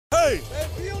Hey,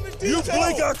 you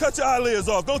blink, I'll cut your eyelids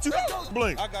off. Don't you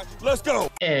blink. I got you. Let's go.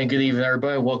 And good evening,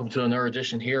 everybody. Welcome to another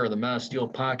edition here of the Man of Steel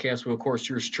podcast. With, of course,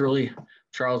 yours truly,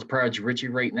 Charles Prodigy Richey,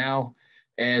 right now.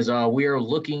 As we are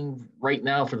looking right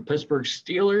now for the Pittsburgh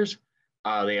Steelers.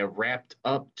 They have wrapped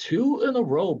up 2 in a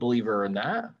row, believe it or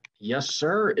not. Yes,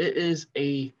 sir. It is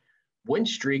a win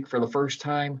streak for the first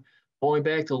time going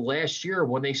back to last year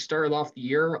when they started off the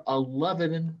year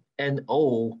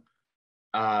 11-0,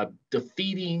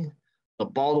 defeating the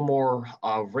Baltimore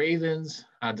Ravens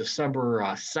on December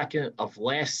 2nd of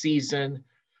last season.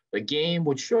 The game,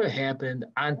 which should have happened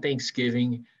on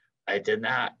Thanksgiving, it did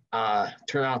not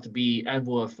turn out to be end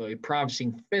with a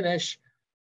promising finish.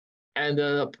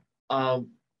 Ended up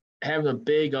having a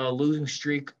big losing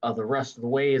streak the rest of the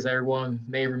way, as everyone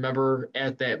may remember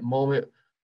at that moment,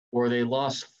 where they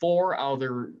lost 4 out of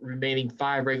their remaining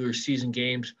 5 regular season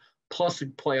games, plus a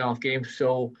playoff game.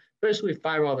 So basically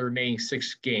 5 out of the remaining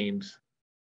 6 games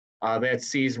that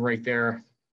season right there.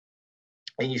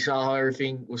 And you saw how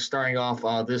everything was starting off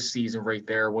this season right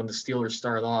there when the Steelers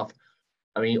started off.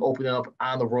 I mean, opening up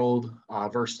on the road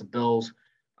versus the Bills.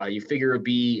 You figure it'd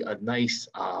be a nice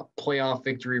playoff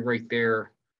victory right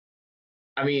there.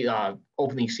 I mean,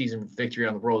 opening season victory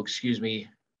on the road, excuse me.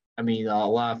 I mean, a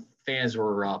lot of fans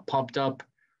were pumped up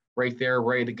right there,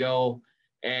 ready to go.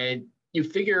 And you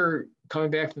figure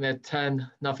coming back from that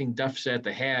 10-0 deficit at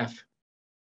the half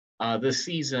this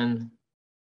season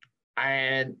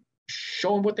and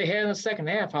showing what they had in the second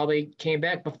half, how they came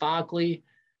back methodically,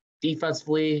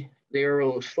 defensively. They were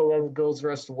able to slow the Bills the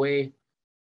rest of the way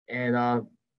and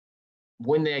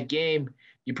win that game.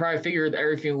 You probably figured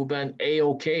everything would have been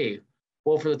A-okay.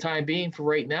 Well, for the time being, for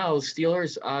right now, the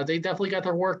Steelers, they definitely got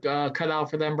their work cut out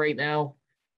for them right now.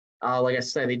 Like I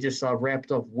said, they just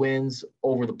wrapped up wins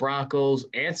over the Broncos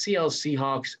and Seattle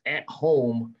Seahawks at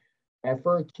home. And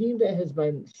for a team that has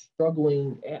been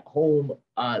struggling at home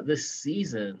this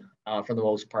season, for the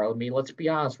most part, I mean, let's be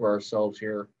honest with ourselves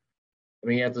here. I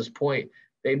mean, at this point,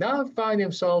 they now find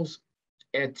themselves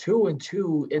at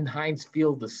 2-2 in Heinz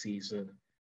Field this season.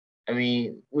 I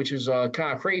mean, which is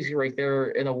kind of crazy right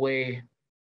there in a way.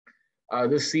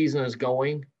 This season is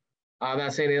going. I'm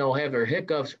not saying they don't have their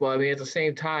hiccups, but I mean, at the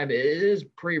same time, it is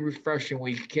pretty refreshing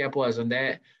when you can capitalize on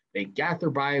that. They got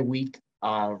their bye week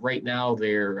right now.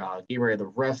 They're getting ready to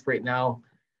rest right now.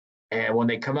 And when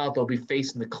they come out, they'll be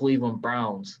facing the Cleveland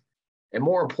Browns. And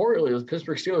more importantly, the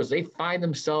Pittsburgh Steelers, they find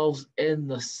themselves in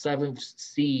the 7th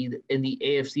seed in the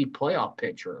AFC playoff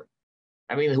picture.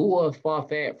 I mean, who would have thought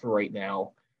that for right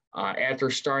now? After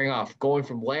starting off, going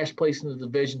from last place in the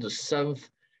division to 7th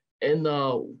in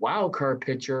the wild card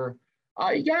picture,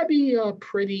 you got to be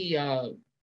pretty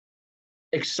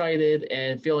excited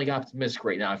and feeling optimistic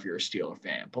right now if you're a Steeler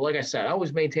fan. But like I said, I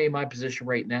always maintain my position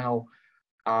right now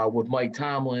with Mike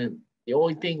Tomlin. The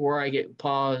only thing where I get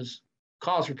cause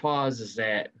for pause is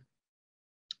that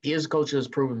he is a coach that has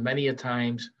proven many a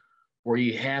times where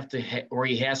he has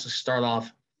to start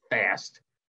off fast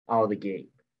out of the gate.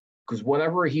 Because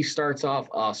whenever he starts off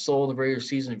slow in the regular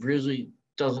season, it usually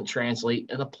doesn't translate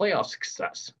into playoff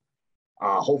success.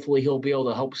 Hopefully, he'll be able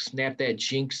to help snap that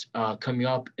jinx coming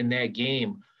up in that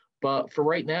game. But for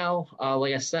right now,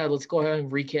 like I said, let's go ahead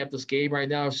and recap this game right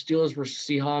now. Steelers versus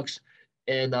Seahawks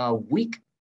in week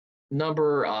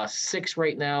number 6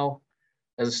 right now,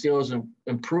 as the Steelers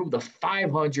improve to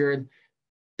 500,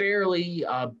 barely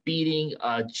beating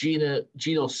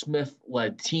Geno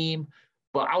Smith-led team.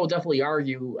 But I will definitely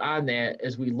argue on that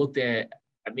as we looked at.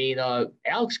 I mean,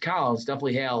 Alex Collins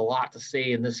definitely had a lot to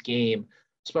say in this game,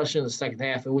 especially in the second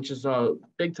half, which is a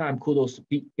big-time kudos to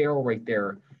Pete Carroll right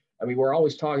there. I mean, we're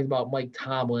always talking about Mike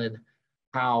Tomlin,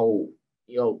 how,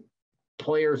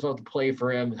 players love to play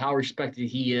for him, how respected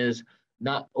he is,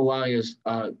 not allowing his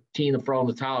team to throw in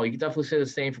the towel. You can definitely say the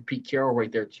same for Pete Carroll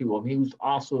right there, too. I mean, he was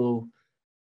also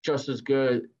just as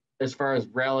good as far as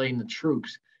rallying the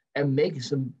troops and making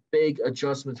some big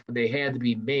adjustments when they had to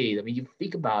be made. I mean, you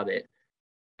think about it.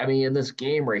 I mean, in this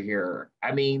game right here,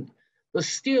 I mean, the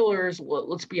Steelers,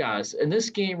 let's be honest, in this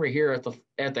game right here at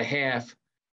the half,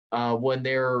 when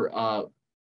they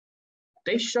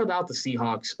shut out the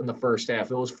Seahawks in the first half.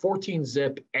 It was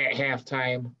 14-zip at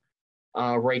halftime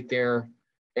right there.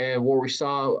 And where we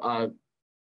saw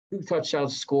 2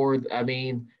 touchdowns scored, I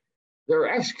mean, they're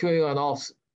executing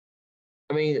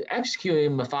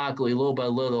executing methodically little by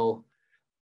little.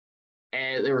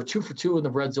 And they were 2 for 2 in the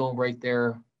red zone right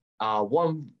there.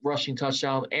 1 rushing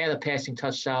touchdown and a passing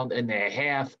touchdown in that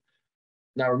half.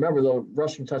 Now, remember, the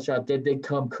rushing touchdown did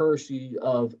come courtesy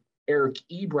of Eric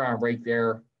Ebron right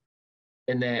there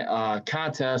in that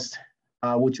contest,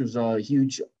 which was a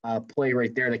huge play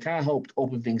right there that kind of helped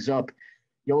open things up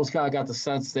you almost kind of got the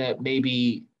sense that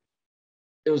maybe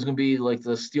it was going to be like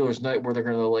the Steelers' night where they're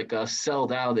going to like settle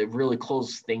down and really close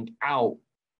this thing out.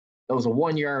 It was a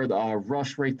 1 yard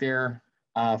rush right there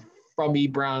uh, from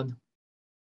Ebron.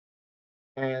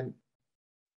 And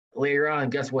later on,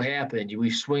 guess what happened? We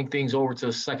swing things over to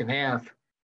the second half.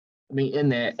 I mean, in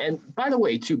that, and by the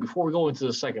way, too, before we go into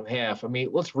the second half, I mean,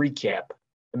 let's recap.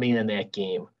 I mean, in that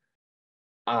game,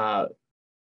 uh,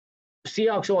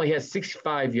 Seahawks only had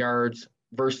 65 yards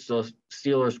versus the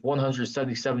Steelers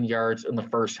 177 yards in the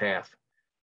first half.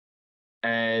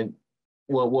 And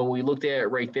well, when we looked at it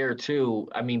right there too,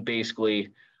 I mean,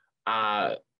 basically,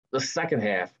 uh, the second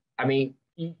half, I mean,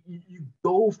 you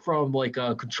go from like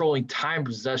controlling time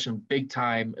possession big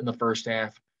time in the first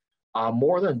half,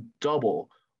 more than double.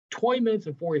 20 minutes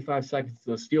and 45 seconds,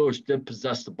 the Steelers did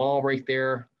possess the ball right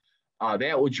there.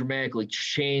 That would dramatically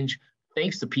change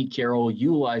thanks to Pete Carroll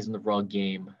utilizing the run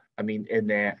game. I mean, in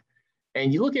that.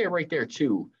 And you look at it right there,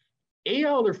 too. 8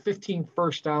 out of their 15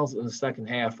 first downs in the second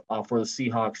half for the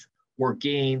Seahawks were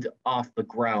gained off the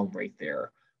ground right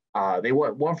there. They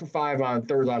went 1 for 5 on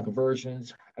third down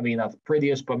conversions. I mean, not the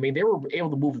prettiest, but I mean, they were able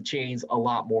to move the chains a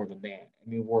lot more than that. I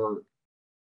mean,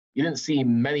 you didn't see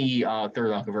many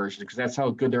third down conversions because that's how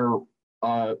good they're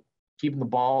keeping the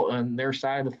ball on their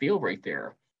side of the field right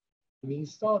there. I mean, you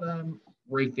saw them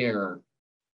right there.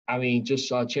 I mean,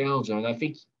 just challenging. And I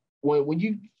think when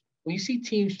you see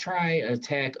teams try and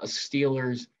attack a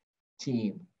Steelers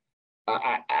team,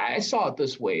 I saw it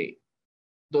this way.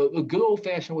 The good old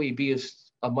fashioned way to be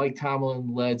a Mike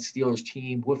Tomlin led Steelers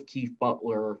team with Keith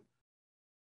Butler.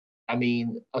 I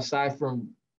mean,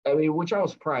 which I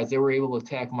was surprised they were able to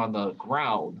attack them on the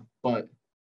ground, but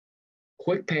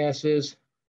quick passes.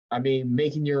 I mean,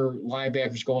 making your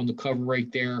linebackers go into cover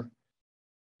right there,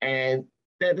 and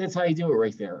that's how you do it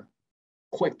right there.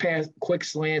 Quick pass, quick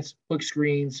slants, quick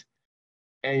screens,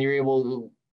 and you're able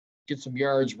to get some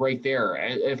yards right there.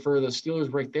 And for the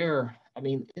Steelers right there, I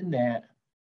mean, in that,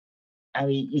 I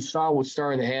mean, you saw what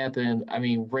started to happen. I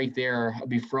mean, right there, I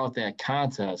mean, throughout that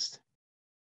contest.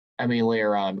 I mean,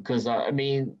 later on, because I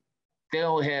mean, they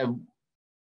only have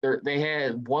they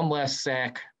had one less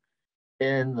sack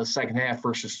in the second half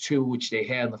versus two, which they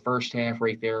had in the first half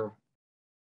right there.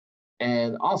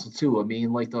 And also, too, I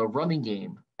mean, like the running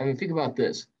game. I mean, think about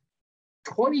this: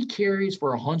 20 carries for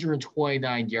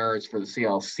 129 yards for the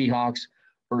Seattle Seahawks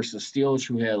versus Steelers,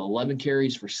 who had 11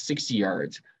 carries for 60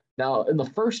 yards. Now, in the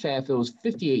first half, it was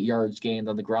 58 yards gained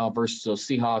on the ground versus the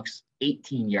Seahawks,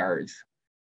 18 yards.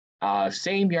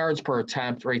 Same yards per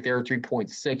attempt right there,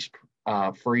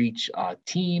 3.6 for each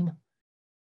team.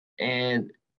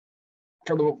 And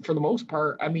for the most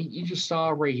part, I mean, you just saw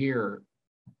right here.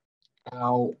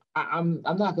 Now, I'm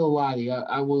not gonna lie to you,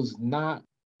 I was not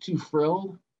too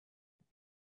thrilled.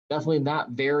 Definitely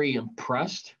not very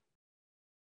impressed.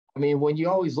 I mean, when you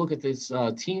always look at this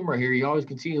team right here, you always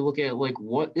continue to look at like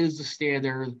what is the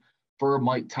standard for a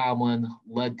Mike Tomlin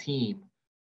led team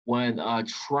when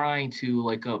trying to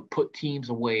like put teams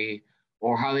away,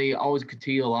 or how they always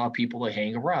continue to allow people to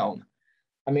hang around.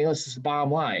 I mean, that's just the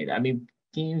bottom line. I mean,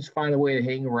 teams find a way to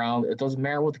hang around. It doesn't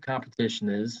matter what the competition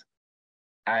is.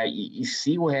 You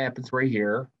see what happens right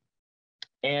here.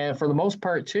 And for the most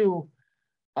part, too,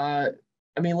 I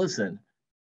mean, listen,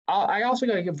 I also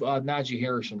got to give Najee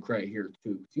Harris some credit here,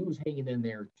 too. He was hanging in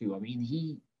there, too. I mean,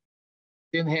 he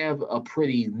didn't have a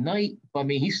pretty night, but I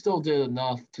mean, he still did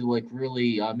enough to like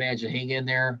really manage to hang in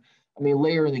there. I mean,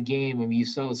 later in the game, I mean, you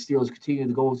saw the Steelers continue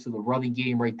to go to the running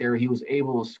game right there. He was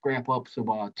able to scrap up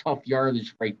some tough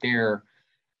yardage right there.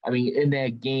 I mean, in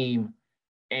that game,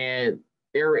 and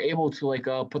they were able to like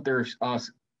put their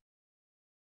set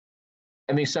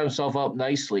himself up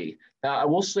nicely. Now, I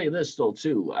will say this though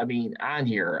too. I mean, on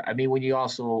here, I mean, when you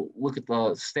also look at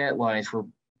the stat lines for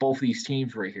both of these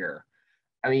teams right here,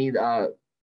 I mean,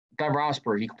 Ben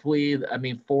Roethlisberger, he completed, I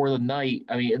mean, for the night,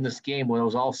 I mean, in this game, when it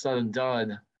was all said and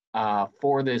done,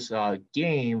 for this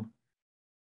game,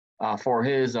 for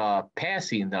his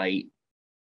passing night,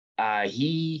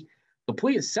 he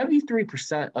completed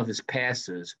 73% of his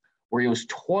passes, where he was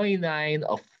 29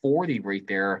 of 40 right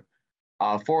there,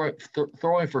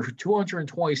 throwing for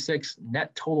 226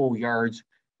 net total yards.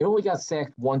 He only got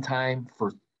sacked one time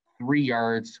for 3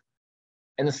 yards.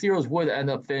 And the Steelers would end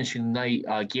up finishing the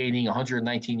night gaining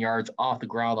 119 yards off the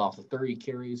ground off of 30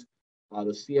 carries.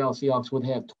 The Seattle Seahawks would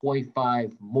have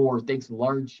 25 more, thanks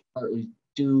large partly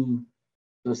due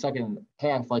to the second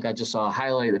half, like I just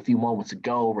highlighted a few moments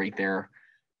ago right there.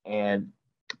 And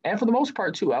for the most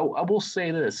part, too, I will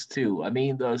say this, too. I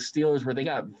mean, the Steelers, where they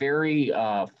got very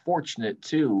fortunate,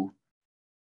 too.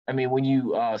 I mean, when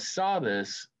you saw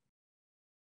this,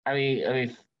 I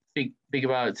mean, think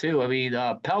about it too. I mean,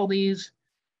 penalties.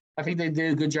 I think they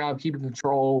did a good job keeping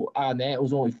control on that. It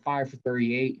was only 5 for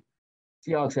 38.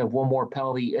 Seahawks have one more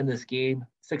penalty in this game,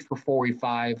 6 for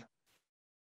 45.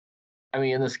 I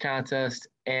mean, in this contest,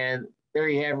 and there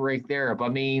you have it right there. But I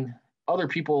mean, other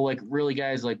people like really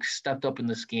guys like stepped up in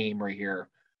this game right here.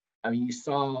 I mean, you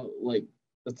saw like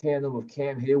the tandem of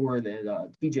Cam Hayward and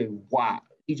TJ Watt.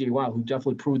 TJ Watt, who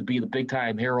definitely proved to be the big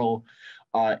time hero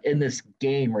in this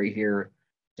game right here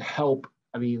to help.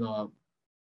 I mean,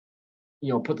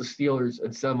 put the Steelers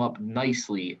and set them up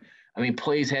nicely. I mean,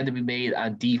 plays had to be made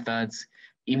on defense,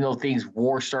 even though things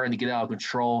were starting to get out of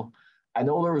control. I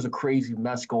know there was a crazy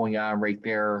mess going on right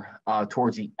there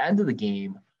towards the end of the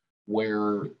game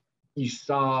where you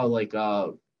saw like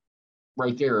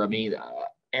right there. I mean,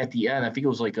 at the end, I think it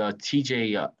was like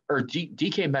TJ or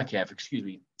DK Metcalf, excuse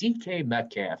me, DK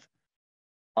Metcalf,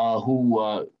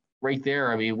 who right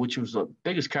there, I mean, which was the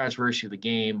biggest controversy of the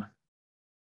game.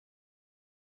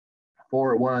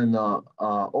 Before it went in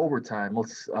overtime,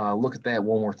 let's look at that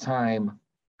one more time.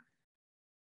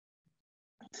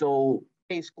 So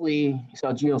basically, you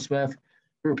saw Geno Smith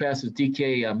threw a pass to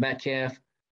DK Metcalf,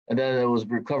 and then it was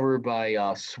recovered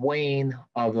by Swain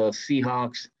of the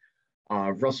Seahawks.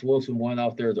 Russell Wilson went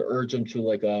out there to urge him to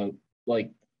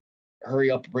like hurry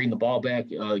up, bring the ball back,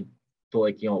 to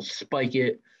spike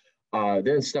it,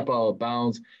 then step out of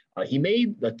bounds. He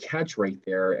made the catch right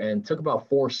there and took about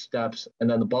 4 steps, and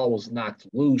then the ball was knocked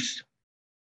loose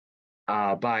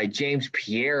by James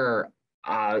Pierre.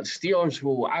 Steelers,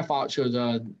 who I thought should have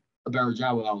done a better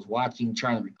job when I was watching,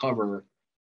 trying to recover,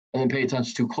 and didn't pay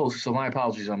attention too close. So my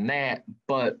apologies on that.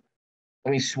 But I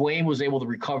mean, Swain was able to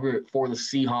recover it for the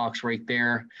Seahawks right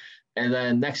there. And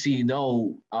then next thing you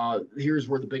know, here's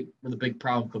where the big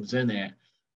problem comes in at.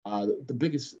 One of the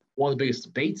biggest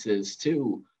debates is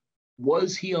too,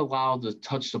 was he allowed to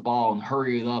touch the ball and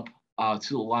hurry it up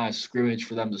to the line of scrimmage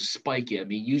for them to spike it? I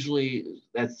mean, usually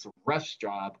that's the ref's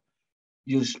job.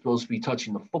 You're supposed to be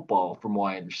touching the football, from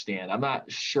what I understand. I'm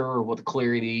not sure what the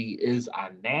clarity is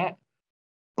on that,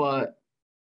 but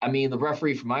I mean, the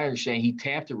referee, from my understanding, he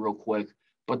tapped it real quick,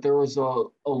 but there was a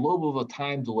little bit of a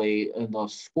time delay in the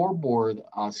scoreboard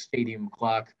stadium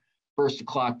clock versus the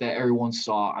clock that everyone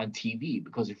saw on TV.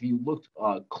 Because if you looked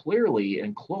clearly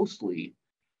and closely,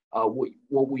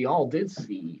 what we all did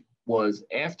see was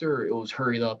after it was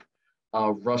hurried up,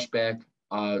 rush back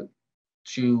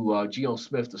to Geno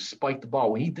Smith to spike the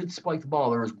ball. When he did spike the ball,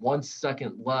 there was 1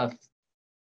 second left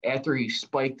after he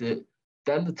spiked it.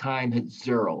 Then the time hit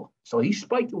 0. So he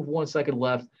spiked it with 1 second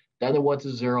left. Then it went to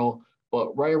 0.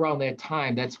 But right around that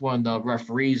time, that's when the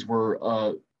referees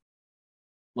were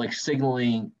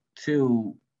signaling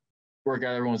to work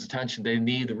out everyone's attention. They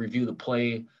need to review the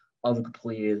play of the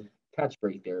completed catch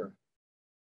right there.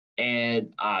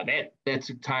 And that's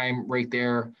a time right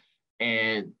there.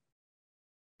 And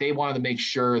they wanted to make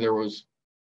sure there was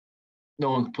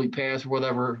no incomplete pass or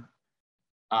whatever.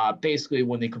 Basically,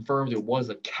 when they confirmed it was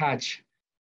a catch,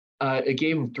 it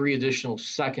gave them 3 additional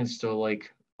seconds to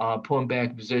put them back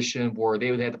in position where they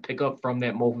would have to pick up from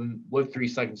that moment with 3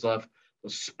 seconds left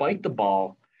to spike the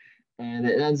ball. And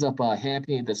it ends up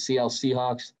happening to Seattle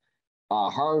Seahawks.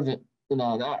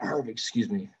 Excuse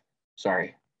me.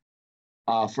 Sorry.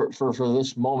 For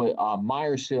this moment,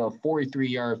 Myers hit a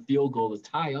 43-yard field goal to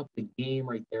tie up the game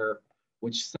right there,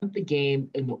 which sent the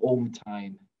game into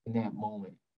overtime in that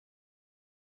moment.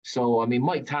 So, I mean,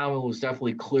 Mike Tomlin was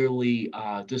definitely clearly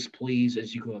displeased,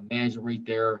 as you can imagine right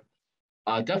there.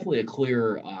 Definitely a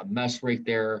clear mess right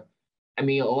there. I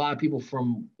mean, a lot of people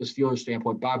from the Steelers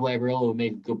standpoint, Bob Labriello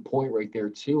made a good point right there,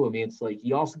 too. I mean, it's like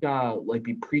you also got to,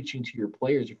 be preaching to your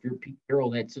players. If you're Pete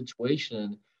Carroll in that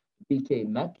situation, DK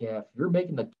Metcalf, you're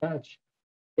making the catch,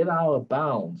 get out of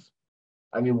bounds.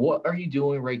 I mean, what are you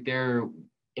doing right there?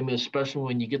 I mean, especially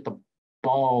when you get the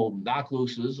ball knocked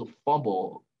loose, this is a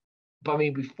fumble. But I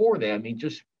mean, before that,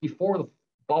 just before the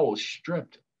ball was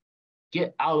stripped,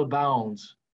 get out of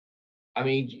bounds. I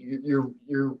mean, you're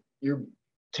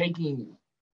taking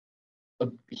a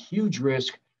huge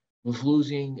risk with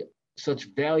losing such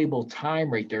valuable time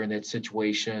right there in that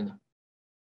situation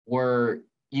where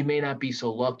you may not be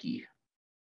so lucky.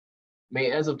 I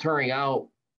mean, it ends up turning out,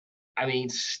 I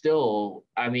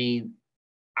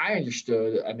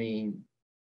understood.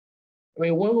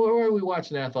 When we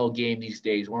watch an NFL game these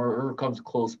days, whenever it comes to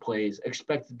close plays,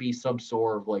 expect to be some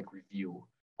sort of review.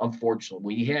 Unfortunately,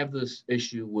 when you have this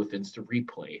issue with instant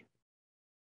replay,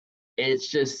 it's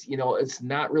just, it's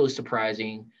not really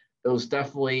surprising. It was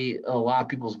definitely a lot of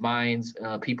people's minds. A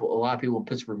lot of people in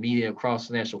Pittsburgh media across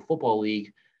the National Football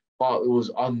League thought it was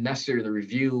unnecessary to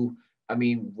review. I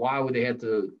mean, why would they have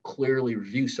to clearly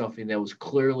review something that was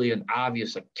clearly and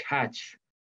obvious a catch?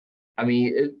 I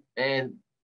mean,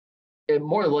 it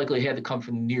more than likely had to come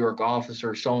from the New York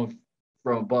officer or someone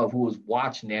from above who was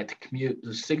watching that to commute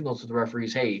the signal to the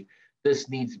referees, hey, this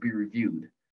needs to be reviewed.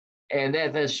 And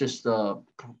that's just a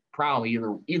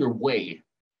problem either way.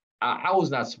 I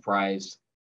was not surprised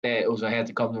that it was gonna have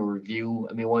to come to a review.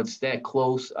 I mean, when it's that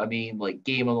close, I mean, like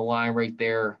game on the line right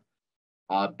there,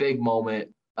 big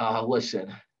moment.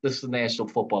 Listen, this is the National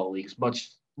Football League. As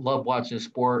much love watching the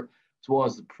sport as well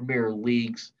as the Premier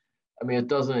Leagues. I mean, it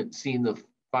doesn't seem to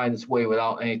find its way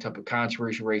without any type of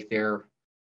controversy right there.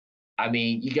 I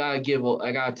mean,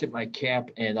 I gotta tip my cap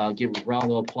and give a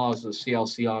round of applause to the Seattle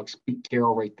Seahawks. Pete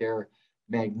Carroll right there,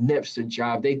 magnificent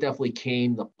job. They definitely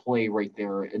came to play right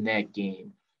there in that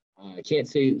game. I can't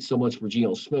say so much for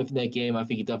Geno Smith in that game. I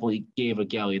think he definitely gave a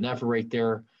gallant effort right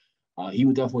there. He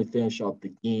would definitely finish up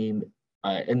the game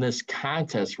in this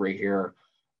contest right here,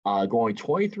 going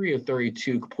 23 of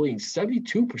 32, completing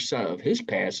 72% of his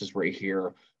passes right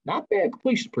here. Not bad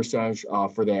completion percentage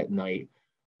for that night.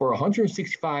 For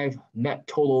 165 net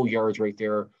total yards right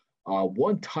there,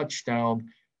 one touchdown,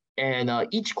 and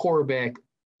each quarterback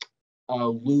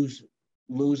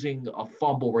losing a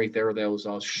fumble right there that was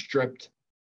stripped.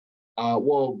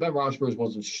 Well, Ben Roethlisberger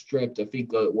wasn't stripped. I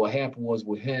think what happened was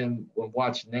with him when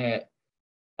watching that,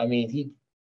 I mean, he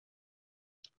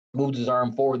moved his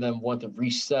arm forward, then went to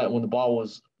reset. When the ball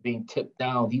was being tipped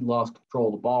down, he lost control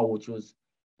of the ball, which was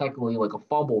technically like a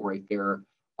fumble right there,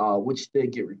 which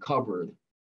did get recovered.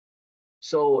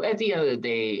 So at the end of the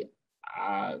day,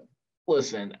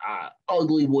 listen,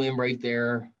 ugly win right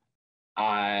there.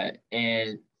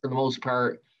 And for the most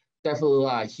part, definitely a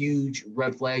lot of huge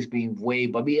red flags being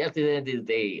waved. But I mean, at the end of the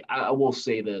day, I will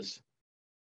say this.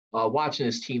 Watching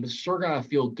this team, it's sure gonna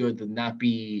feel good to not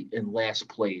be in last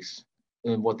place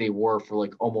in what they were for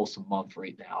like almost a month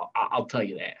right now. I'll tell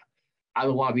you that. I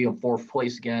don't want to be in fourth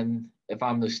place again if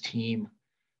I'm this team.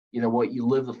 You know what? You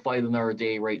live the fight another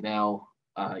day right now.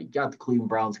 You got the Cleveland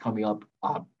Browns coming up.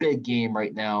 Big game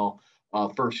right now.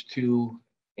 First two.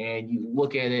 And you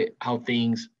look at it, how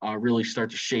things really start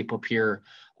to shape up here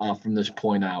from this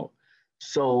point out.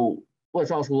 So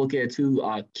let's also look at it too.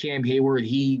 Cam Hayward,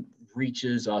 he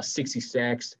reaches 60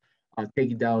 sacks,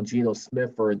 taking down Geno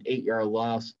Smith for an 8-yard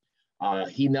loss.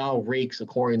 He now rakes,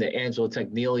 according to Angelo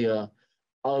Tegnalia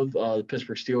of the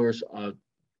Pittsburgh Steelers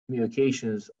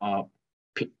communications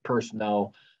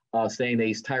personnel, saying that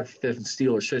he's tied for fifth in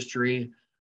Steelers history.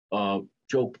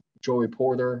 Joey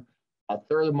Porter,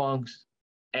 third amongst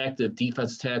active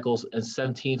defense tackles and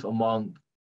 17th among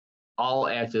all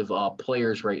active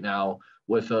players right now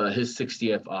with his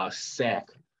 60th sack.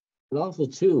 And also,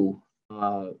 too,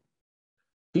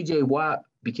 TJ Watt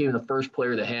became the first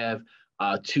player to have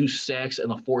 2 sacks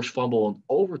and a forced fumble in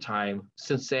overtime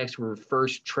since sacks were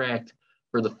first tracked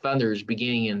for defenders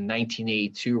beginning in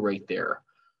 1982 right there.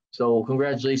 So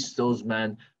congratulations to those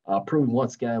men, proving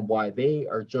once again why they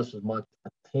are just as much a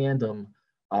tandem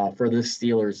for this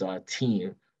Steelers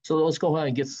team. So let's go ahead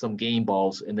and get some game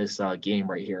balls in this game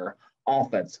right here.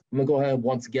 Offense. I'm going to go ahead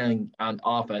once again on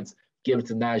offense, give it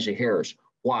to Najee Harris.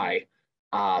 Why?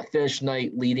 Finished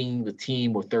night leading the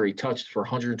team with 30 touches for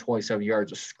 127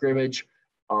 yards of scrimmage.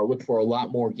 Look for a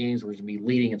lot more games where he's going to be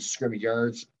leading in scrimmage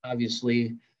yards,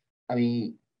 obviously. I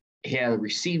mean, he had a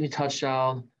receiving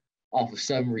touchdown off of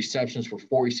 7 receptions for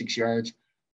 46 yards.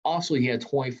 Also, he had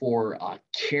 24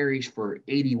 carries for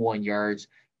 81 yards,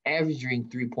 averaging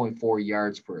 3.4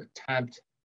 yards per attempt.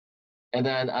 And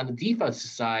then on the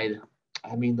defensive side,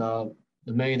 I mean, the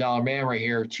 $1 million man right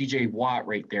here, TJ Watt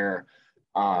right there,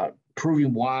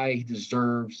 proving why he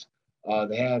deserves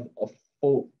to have a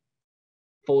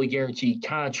fully guaranteed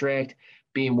contract,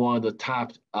 being one of the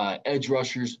top edge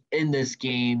rushers in this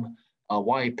game.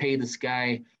 Why he paid this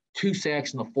guy 2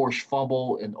 sacks and a forced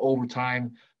fumble in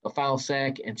overtime. The final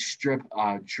sack and strip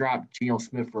dropped Geno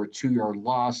Smith for a 2-yard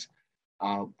loss,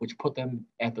 which put them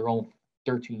at their own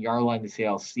 13-yard line. To see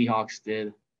how Seahawks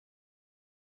did.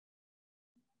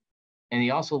 And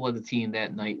he also led the team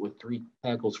that night with 3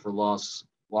 tackles for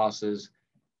losses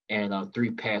and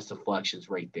 3 pass deflections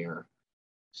right there.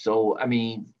 So, I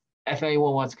mean, if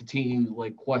anyone wants to continue,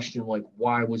 like, question, like,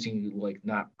 why was he, like,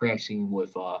 not practicing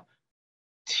with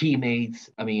teammates,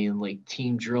 I mean, like,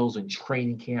 team drills and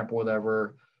training camp or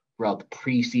whatever throughout the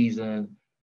preseason,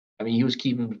 I mean, he was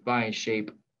keeping his body in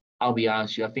shape. I'll be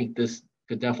honest with you, I think this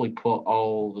could definitely put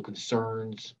all the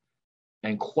concerns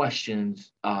and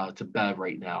questions to bed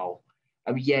right now.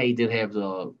 I mean, yeah, he did have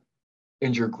the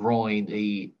injured groin.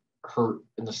 He hurt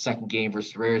in the second game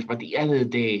versus the Raiders, but at the end of the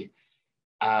day,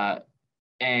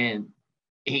 and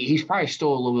he's probably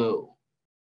still a little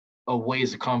of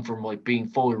ways to come from like being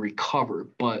fully recovered.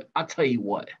 But I'll tell you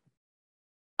what,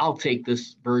 I'll take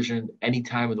this version any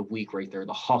time of the week right there.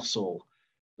 The hustle.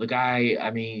 The guy,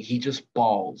 I mean, he just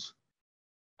balls.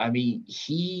 I mean,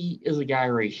 he is a guy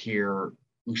right here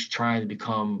who's trying to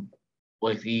become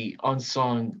like the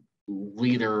unsung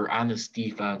leader on this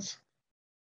defense.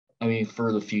 I mean,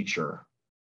 for the future.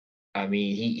 I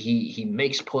mean, he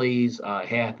makes plays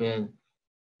happen.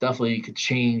 Definitely could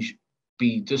change,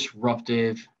 be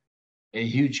disruptive, a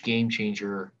huge game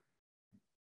changer.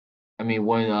 I mean,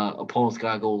 when opponents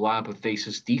got to go line up and face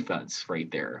his defense right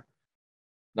there.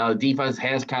 Now, the defense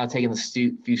has kind of taken a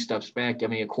few steps back. I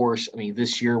mean, of course, I mean,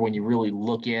 this year, when you really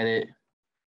look at it,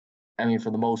 I mean,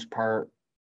 for the most part,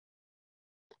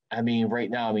 I mean, right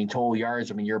now, I mean, total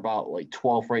yards, I mean, you're about like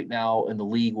 12th right now in the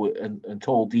league in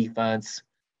total defense.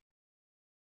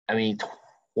 I mean,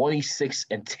 26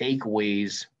 and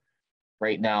takeaways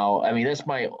right now. I mean, that's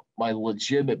my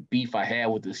legitimate beef I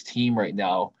have with this team right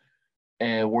now.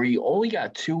 And where you only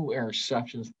got 2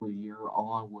 interceptions per year,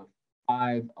 along with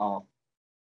 5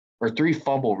 or 3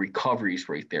 fumble recoveries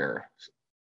right there.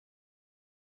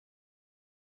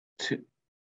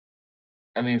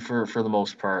 I mean, for the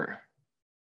most part.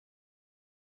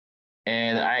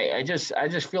 And I just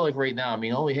feel like right now, I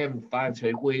mean, only having 5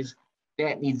 takeaways,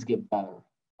 that needs to get better,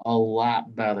 a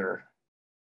lot better.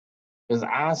 Because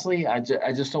honestly, I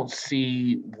just don't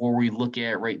see where we look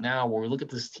at right now, where we look at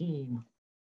this team.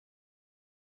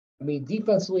 I mean,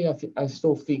 defensively, I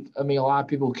still think, I mean, a lot of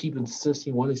people keep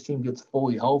insisting when this team gets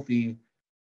fully healthy,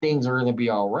 things are going to be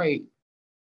all right.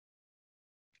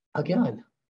 Again,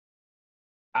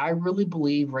 I really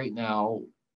believe right now,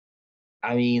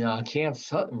 I mean, Cam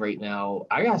Sutton right now,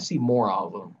 I got to see more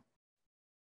out of him.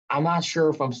 I'm not sure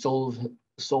if I'm sold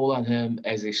on him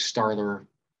as a starter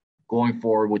going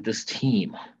forward with this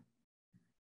team.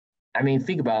 I mean,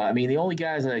 think about it. I mean, the only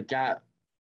guys that got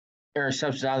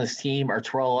interceptions on this team are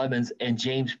Terrell Evans and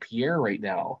James Pierre right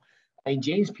now. I mean,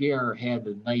 James Pierre had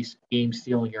the nice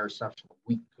game-stealing interception a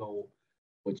week ago,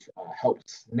 which helped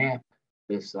snap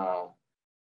this,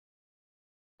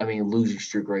 losing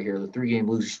streak right here, the 3-game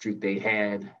losing streak they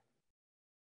had.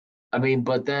 I mean,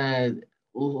 but then,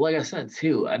 like I said,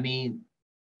 too, I mean,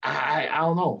 I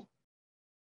don't know.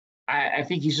 I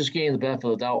think he's just getting the benefit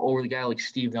of the doubt over the guy like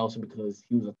Steve Nelson because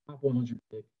he was a top 100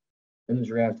 pick in the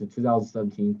draft in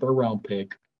 2017, third-round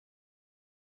pick.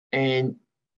 And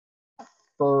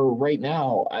for right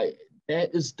now,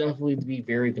 that is definitely to be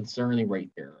very concerning right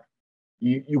there.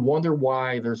 You wonder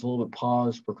why there's a little bit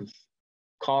cause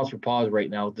for pause right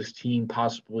now with this team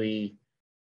possibly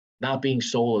not being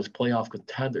sold as playoff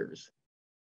contenders.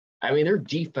 I mean, their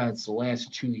defense the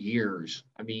last 2 years,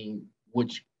 I mean,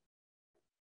 which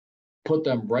put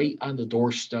them right on the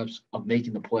doorsteps of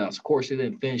making the playoffs. Of course, they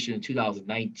didn't finish it in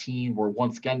 2019, where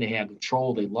once again they had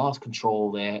control. They lost control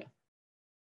of that.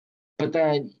 But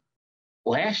then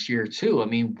last year, too, I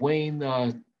mean, Wayne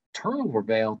turnover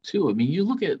battle, too. I mean, you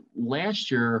look at last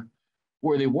year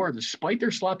where they were, despite their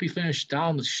sloppy finish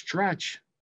down the stretch.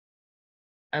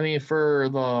 I mean, for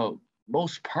the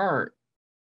most part,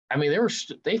 I mean,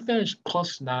 they finished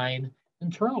 +9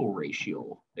 in turnover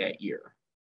ratio that year.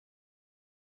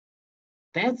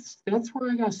 That's where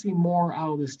I gotta see more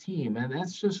out of this team, and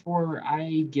that's just where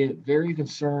I get very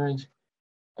concerned.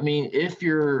 I mean, if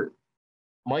you're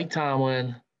Mike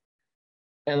Tomlin,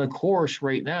 and of course,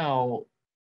 right now,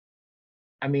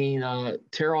 I mean,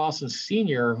 Terrell Austin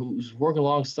Sr., who's working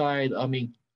alongside, I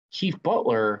mean, Keith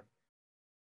Butler,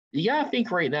 you gotta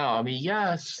think right now. I mean, you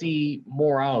gotta see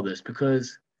more out of this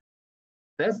because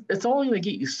it's only gonna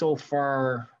get you so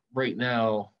far right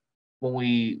now when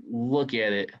we look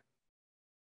at it.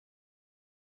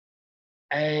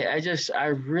 I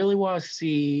really want to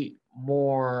see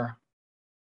more.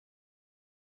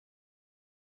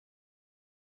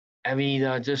 I mean,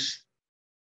 just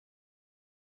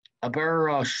a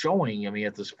better showing. I mean,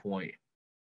 at this point,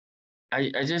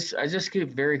 I just get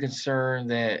very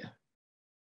concerned that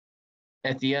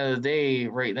at the end of the day,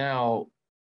 right now,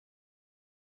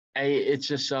 it's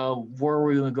just where are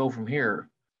we going to go from here?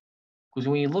 Because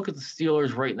when you look at the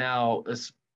Steelers right now,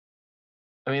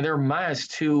 I mean, they're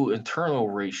 -2 in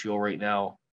turnover ratio right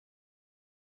now,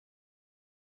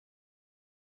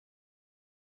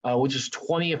 which is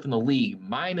 20th in the league,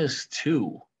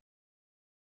 -2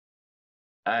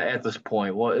 at this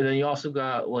point. Well, and then you also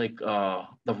got like the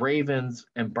Ravens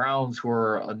and Browns who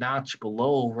are a notch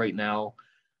below right now.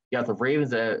 You got the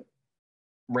Ravens at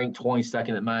ranked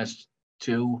 22nd at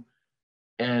 -2,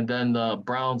 and then the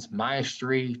Browns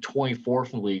 -3,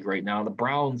 24th in the league right now. The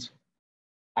Browns,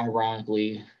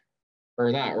 ironically, or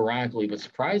not ironically, but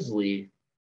surprisingly,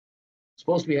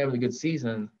 supposed to be having a good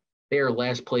season. They are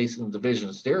last place in the division.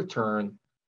 It's their turn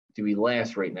to be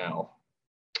last right now.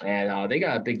 And they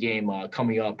got a big game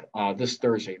coming up this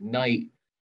Thursday night,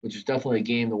 which is definitely a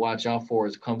game to watch out for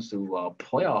as it comes to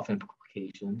playoff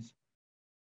implications.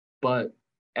 But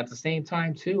at the same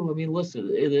time, too, I mean, listen,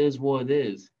 it is what it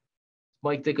is.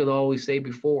 Mike Dick would always say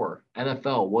before,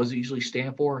 NFL, what does it usually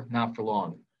stand for? Not for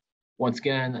long. Once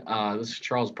again, this is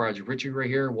Charles Prodigy Richey right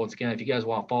here. Once again, if you guys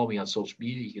want to follow me on social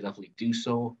media, you can definitely do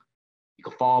so. You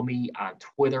can follow me on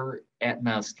Twitter at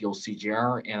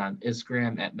MountainSteelCGR and on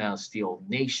Instagram at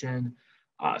MountainSteelNation.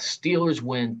 Steelers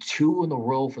win 2 in a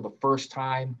row for the first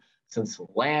time since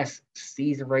last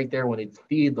season right there when they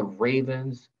defeated the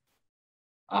Ravens.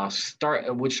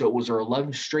 Which was their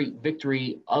 11th straight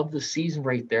victory of the season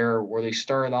right there, where they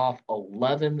started off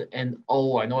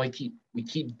 11-0. I know we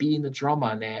keep beating the drum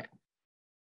on that,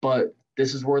 but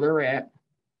this is where they're at.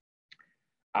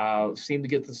 Seem to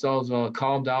get themselves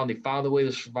calmed down. They found a way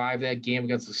to survive that game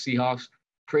against the Seahawks.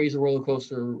 Crazy roller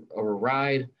coaster of a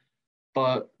ride,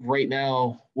 but right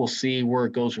now we'll see where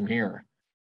it goes from here.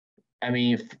 I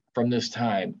mean, from this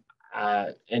time,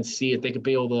 and see if they could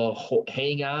be able to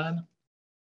hang on,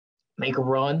 make a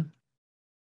run.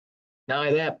 Not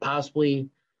only that, possibly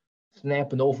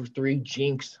snap an over 3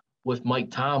 jinx with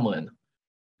Mike Tomlin,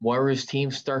 where his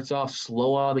team starts off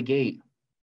slow out of the gate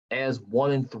as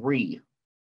 1-3.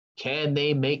 Can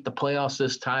they make the playoffs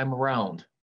this time around?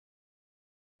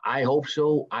 I hope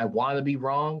so. I want to be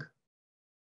wrong.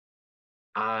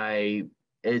 The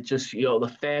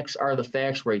facts are the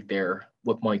facts right there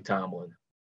with Mike Tomlin.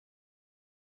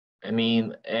 I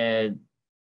mean, and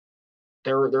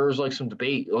there's like some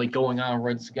debate like going on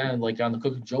once again, like on the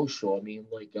Cook and Joe show. I mean,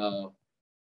 like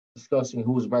discussing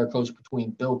who was a better coach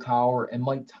between Bill Cowher and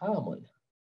Mike Tomlin.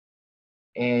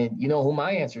 And you know who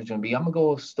my answer is going to be? I'm going to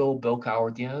go with still Bill Cowher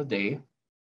at the end of the day.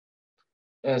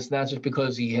 And it's not just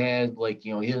because he had he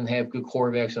didn't have good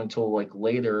quarterbacks until like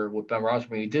later with Ben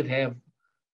Roethlisberger. He did have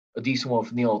a decent one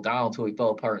with Neil O'Donnell until he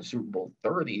fell apart in Super Bowl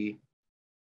 30.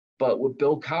 But with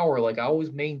Bill Cowher, like I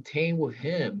always maintain with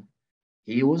him,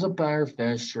 he was a better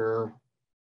finisher.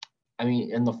 I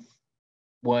mean,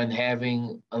 when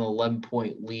having an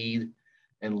 11-point lead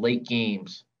in late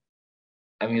games,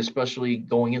 I mean, especially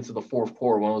going into the fourth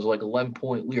quarter when it was like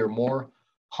 11-point lead or more,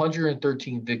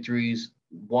 113 victories,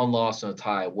 1 loss and a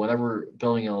tie. Whenever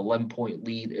building an 11-point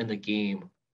lead in the game,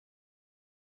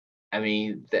 I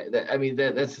mean,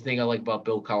 that's the thing I like about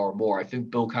Bill Cowher more. I think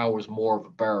Bill Cowher is more of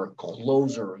a better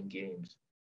closer in games.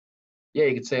 Yeah,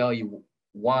 you could say all you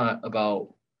want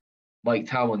about Mike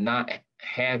Tomlin not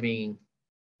having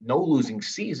no losing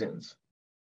seasons.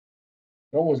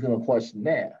 No one's going to question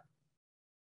that.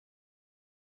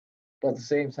 But at the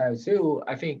same time, too,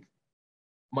 I think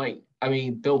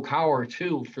Bill Cowher,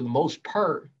 too, for the most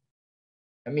part,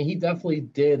 I mean, he definitely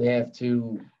did have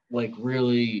to, like,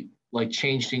 really, like,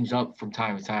 change things up from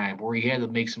time to time, where he had to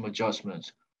make some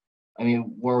adjustments. I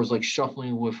mean, where it was, like,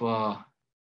 shuffling with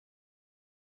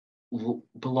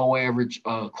below average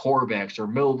quarterbacks or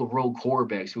middle of the road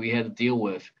quarterbacks who he had to deal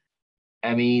with.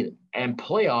 I mean, and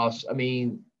playoffs, I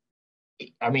mean,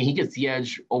 he gets the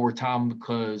edge over Tom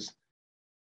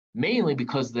mainly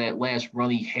because of that last run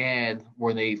he had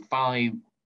where he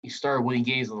started winning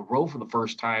games on the road for the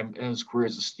first time in his career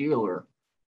as a Steeler,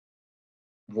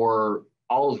 where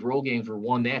all his road games were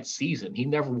won that season. He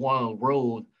never won on the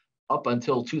road up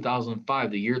until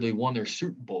 2005, the year they won their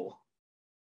Super Bowl.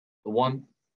 The one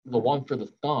for the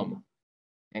thumb.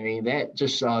 I mean, that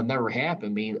just never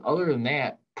happened. I mean, other than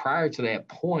that, prior to that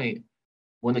point,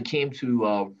 when it came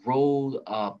to road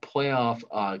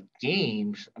playoff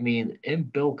games, I mean, in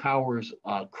Bill Cowher's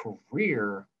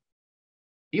career,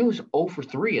 he was 0 for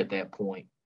 3 at that point.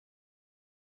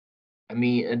 I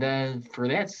mean, and then for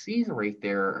that season right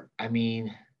there, I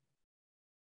mean,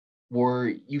 where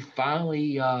you finally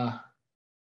you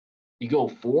go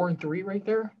 4-3 right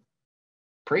there,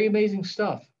 pretty amazing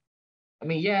stuff. I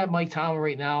mean, yeah, Mike Tomlin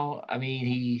right now. I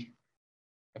mean,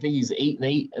 I think he's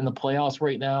 8-8 in the playoffs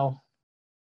right now,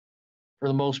 for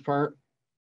the most part.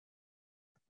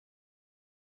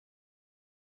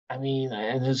 I mean,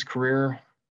 in his career,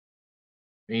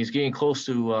 I mean, he's getting close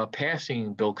to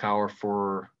passing Bill Cowher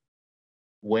for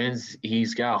wins.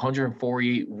 He's got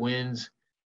 148 wins,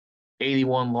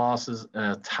 81 losses,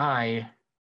 and a tie.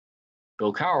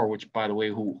 Bill Cowher, which, by the way,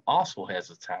 who also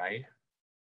has a tie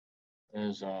in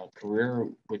his career,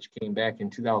 which came back in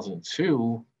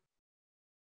 2002.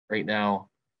 Right now,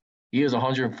 he is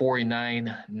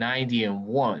 149, 90, and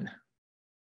 1.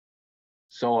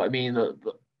 So, I mean, the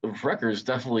record is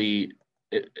definitely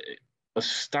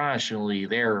astonishingly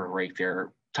there right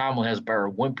there. Tomlin has better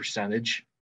win percentage.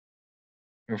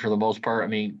 And for the most part, I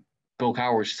mean, Bill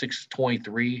Cowher was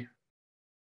 623.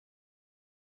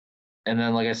 And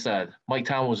then, like I said, Mike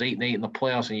Tomlin was 8-8 in the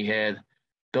playoffs, and you had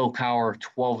Bill Cowher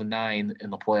 12-9 in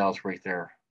the playoffs right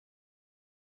there.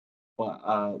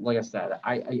 But like I said,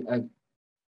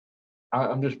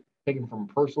 I'm just picking from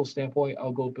a personal standpoint.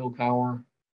 I'll go Bill Cowher.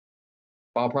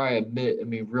 But I'll probably admit, I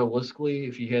mean, realistically,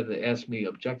 if you had to ask me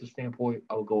objective standpoint,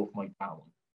 I would go with Mike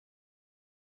Tomlin.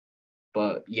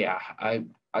 But yeah, I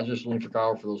just lean for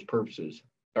Cowher for those purposes.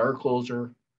 Better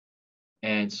closer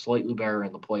and slightly better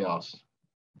in the playoffs.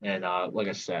 And like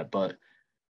I said, but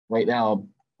right now,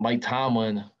 Mike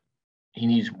Tomlin, he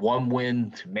needs one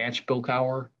win to match Bill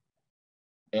Cowher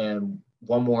and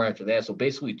one more after that. So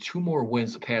basically 2 more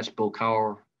wins to pass Bill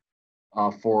Cowher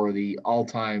for the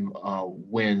all-time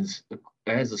wins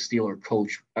as a Steeler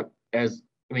coach. In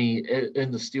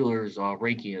the Steelers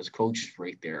ranking as coaches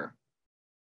right there.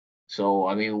 So,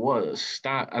 I mean,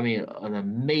 an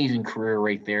amazing career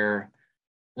right there.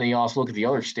 Then you also look at the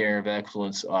other standard of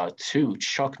excellence, too,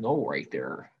 Chuck Noll right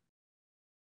there.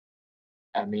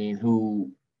 I mean,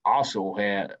 who also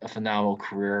had a phenomenal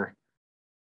career.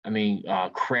 I mean,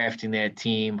 crafting that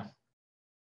team.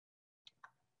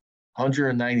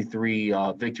 193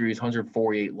 victories,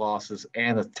 148 losses,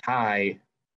 and a tie.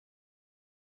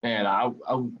 Man, I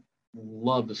would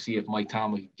love to see if Mike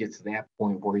Tomlin could get to that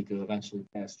point where he could eventually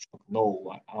pass Chuck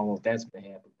Noll. I don't know if that's going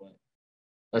to happen, but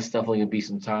that's definitely going to be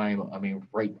some time. I mean,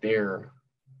 right there.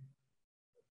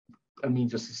 I mean,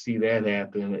 just to see that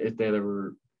happen, if that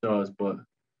ever does. But,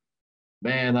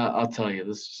 man, I'll tell you,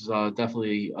 this is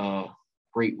definitely a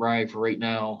great ride for right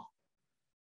now.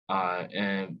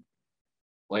 And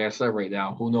like I said, right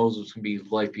now, who knows what's going to be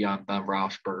life beyond Ben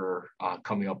Roethlisberger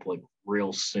coming up like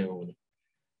real soon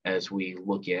as we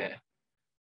look at.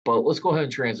 But let's go ahead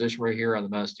and transition right here on the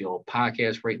Men Steel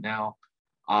podcast right now.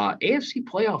 AFC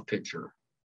playoff picture.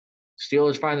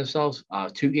 Steelers find themselves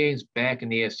 2 games back in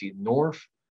the AFC North.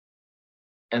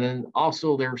 And then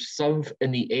also they're 7th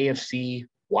in the AFC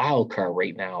wild card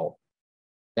right now.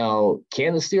 Now,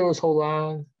 can the Steelers hold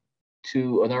on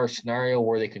to another scenario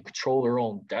where they can control their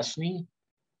own destiny?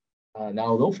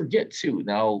 Now, don't forget, too.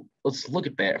 Now, let's look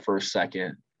at that for a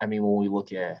second. I mean, when we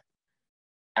look at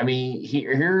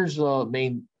here's the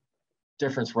main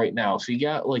difference right now. So you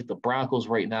got, like, the Broncos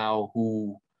right now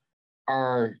who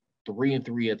are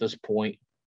 3-3 at this point.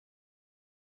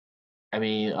 I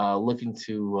mean, looking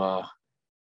to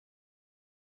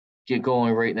get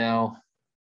going right now.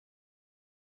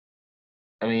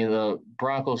 I mean, the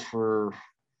Broncos for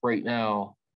right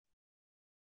now,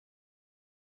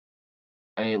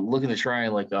 I mean, looking to try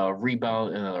and, like,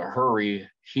 rebound in a hurry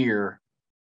here.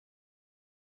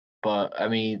 But, I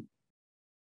mean,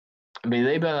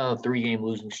 they've been on a 3-game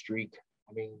losing streak.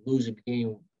 I mean, losing the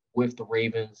game with the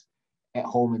Ravens at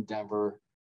home in Denver,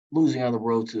 losing on the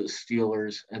road to the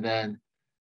Steelers, and then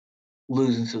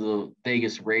losing to the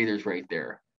Vegas Raiders right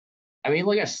there. I mean,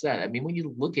 like I said, I mean, when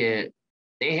you look at it,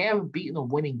 they haven't beaten a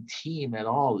winning team at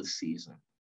all this season.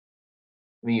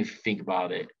 I mean, if you think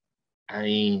about it. I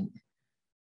mean,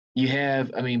 you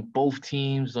have, both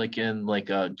teams like in like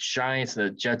a Giants and a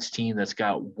Jets team that's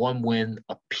got 1 win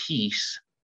apiece.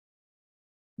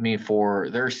 I mean, for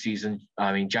their season,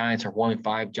 Giants are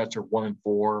 1-5, Jets are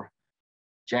 1-4.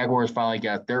 Jaguars finally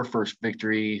got their first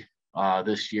victory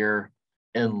this year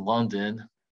in London.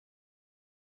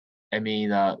 I mean,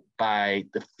 by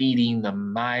defeating the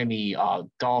Miami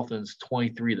Dolphins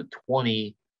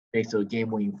 23-20, thanks to a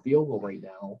game-winning field goal right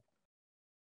now.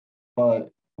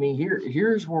 But I mean,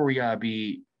 here's where we gotta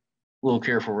be a little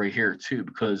careful right here too,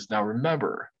 because now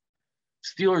remember,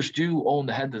 Steelers do own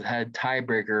the head-to-head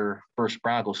tiebreaker versus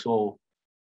Broncos. So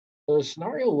a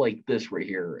scenario like this right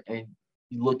here, and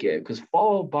you look at it, because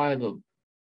followed by the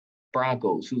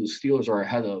Broncos, who the Steelers are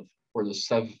ahead of for the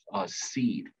 7th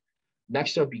seed.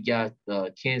 Next up, you got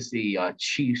the Kansas City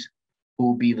Chiefs, who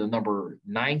will be the number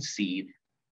 9 seed,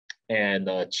 and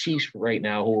Chiefs right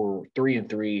now who are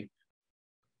 3-3.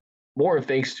 More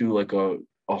thanks to like a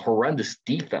horrendous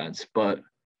defense, but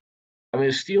I mean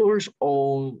the Steelers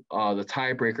own the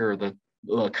tiebreaker,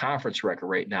 the conference record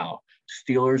right now.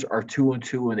 Steelers are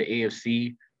 2-2 in the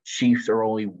AFC. Chiefs are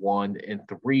only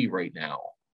 1-3 right now.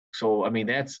 So I mean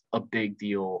that's a big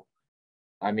deal.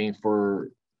 I mean for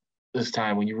this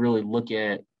time when you really look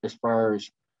at as far as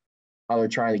how they're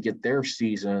trying to get their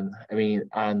season, I mean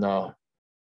on the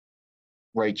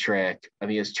right track. I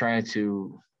mean it's trying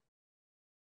to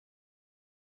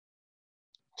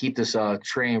keep this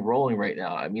train rolling right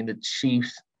now. I mean, the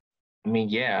Chiefs, only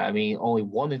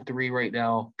 1-3 right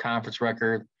now, conference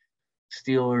record.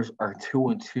 Steelers are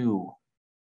 2-2. So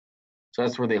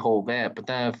that's where they hold that. But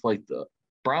then if like the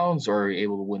Browns are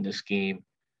able to win this game,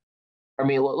 I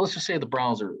mean, let's just say the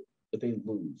Browns are if they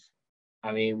lose.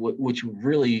 I mean, which would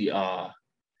really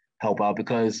help out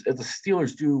because if the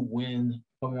Steelers do win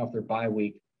coming off their bye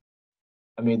week,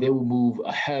 I mean, they will move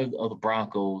ahead of the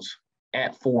Broncos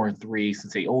at 4-3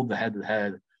 since they hold the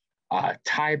head-to-head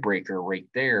tiebreaker right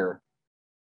there.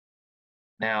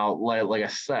 Now, like I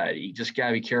said, you just got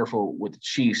to be careful with the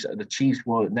Chiefs. The Chiefs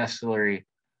won't necessarily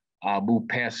move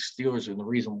past the Steelers, and the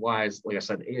reason why is, like I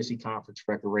said, the AFC conference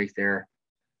record right there.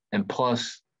 And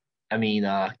plus, I mean,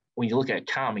 when you look at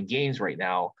common games right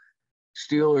now,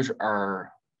 Steelers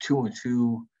are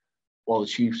 2-2, while the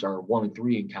Chiefs are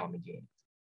 1-3 in common games.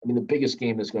 I mean, the biggest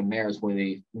game that's going to matter is when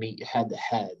they meet head to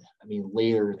head. I mean,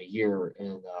 later in the year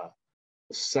in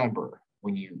December,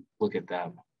 when you look at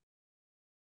them.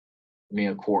 I mean,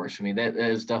 of course, I mean that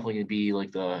is definitely going to be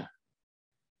like the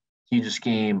hugest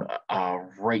game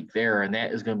right there, and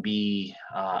that is going to be,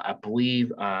 I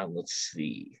believe, let's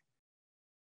see,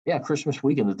 yeah, Christmas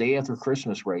weekend, the day after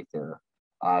Christmas, right there,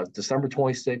 December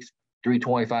 26th,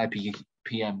 3:25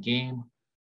 p.m. game.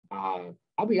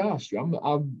 I'll be honest with you,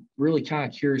 I'm really kind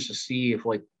of curious to see if,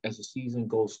 like, as the season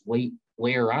goes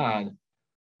later on,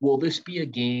 will this be a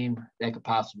game that could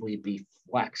possibly be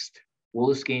flexed? Will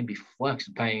this game be flexed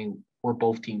depending where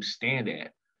both teams stand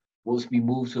at? Will this be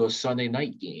moved to a Sunday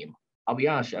night game? I'll be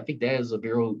honest, I think that is a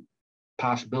real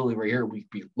possibility right here we'd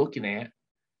be looking at.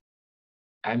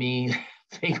 I mean,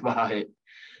 think about it.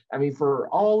 I mean, for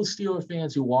all the Steelers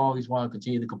fans who always want to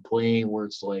continue to complain where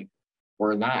it's like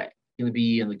we're not going to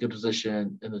be in a good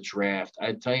position in the draft,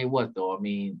 I tell you what, though, I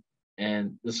mean,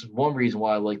 and this is one reason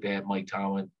why I like to have Mike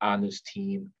Tomlin on this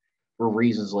team for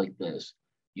reasons like this.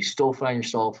 You still find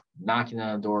yourself knocking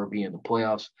on the door of being in the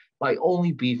playoffs. My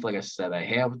only beef, like I said, I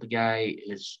have with the guy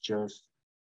is just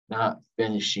not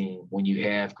finishing when you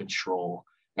have control.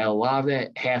 And a lot of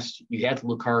that you have to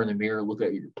look hard in the mirror, look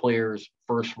at your players,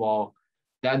 first of all,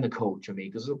 then the coach. I mean,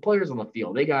 because the players on the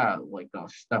field, they got to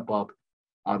step up,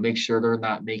 make sure they're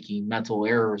not making mental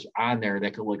errors on there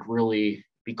that could like really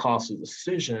be costly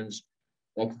decisions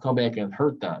that could come back and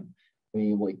hurt them. I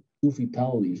mean, like goofy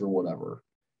penalties or whatever.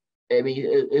 I mean,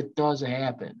 it does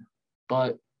happen.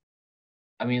 But,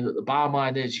 I mean, the bottom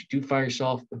line is you do find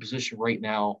yourself in a position right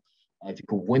now. If you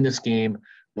can win this game,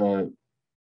 the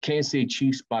Kansas City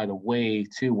Chiefs, by the way,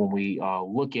 too, when we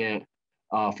look at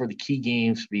for the key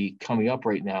games to be coming up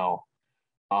right now,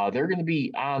 they're going to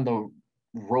be on the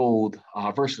road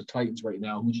versus the Titans right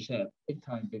now, who just had a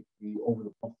big-time victory over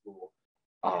the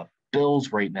Buffalo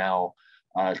Bills right now.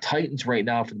 Titans right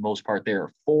now, for the most part,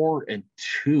 they're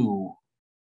 4-2.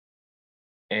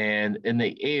 And in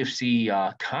the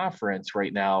AFC conference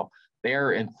right now,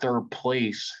 they're in third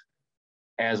place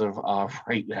as of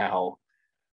right now.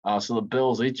 So the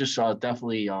Bills, they just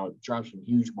definitely dropped some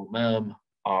huge momentum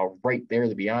right there,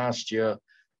 to be honest with you.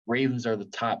 Ravens are the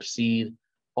top seed,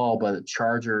 followed by the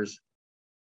Chargers.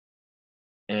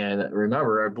 And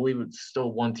remember, I believe it's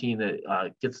still one team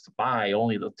that gets to buy,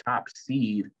 only the top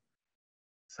seed.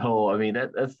 So, I mean,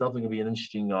 that's definitely going to be an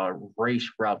interesting race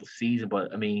throughout the season.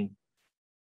 But, I mean,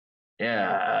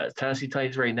 yeah, Tennessee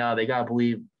Titans right now, they got to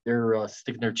believe they're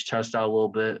sticking their chest out a little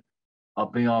bit,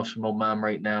 being off some momentum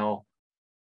right now.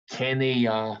 Can they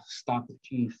stop the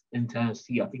Chiefs in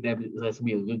Tennessee? I think that's going to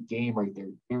be a good game right there.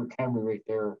 Derrick Henry right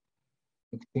there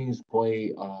continues to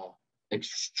play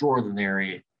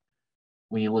extraordinary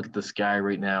when you look at this guy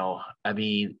right now. I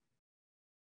mean,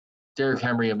 Derrick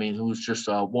Henry, I mean, who's just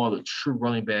one of the true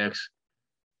running backs,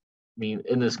 I mean,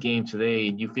 in this game today,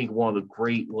 and you think one of the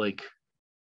great, like,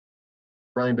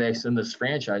 running backs in this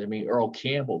franchise. I mean, Earl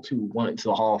Campbell, too, went into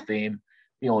the Hall of Fame.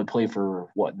 He only played for,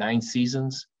 9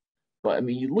 seasons? But, I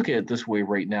mean, you look at it this way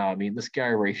right now. I mean, this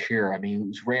guy right here, I mean,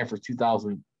 he's ran for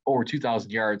over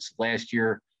 2,000 yards last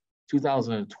year,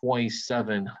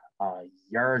 2,027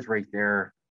 yards right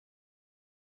there.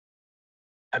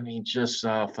 I mean, just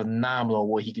phenomenal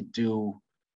what he could do.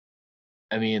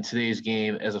 I mean, in today's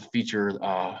game as a featured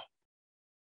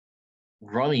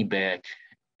running back.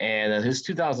 And his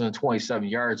 2,027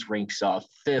 yards ranks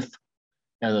 5th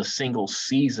in a single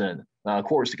season. Of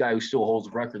course, the guy who still holds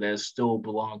the record that still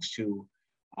belongs to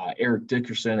Eric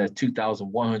Dickerson at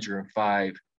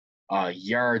 2,105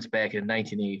 yards back in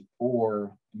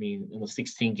 1984. I mean, in the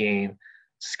 16-game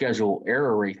schedule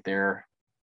error right there.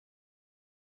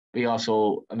 We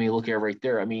also, I mean, look at it right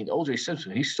there. I mean, O.J.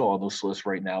 Simpson, he's still on this list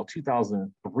right now,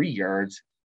 2,003 yards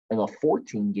in a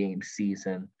 14-game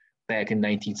season back in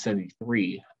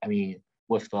 1973. I mean,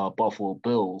 with the Buffalo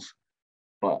Bills.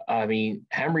 But, I mean,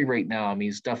 Henry right now, I mean,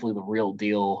 he's definitely the real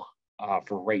deal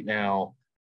for right now.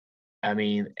 I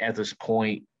mean, at this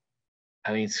point,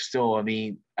 I mean, still, I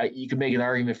mean, you can make an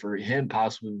argument for him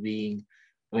possibly being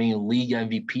I mean, league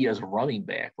MVP as a running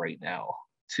back right now,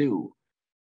 too.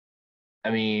 I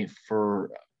mean,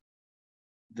 for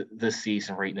this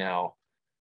season right now.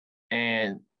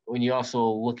 And when you also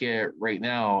look at it right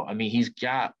now, I mean, he's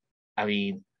got,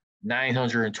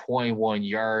 921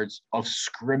 yards of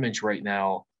scrimmage right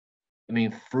now. I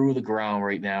mean, through the ground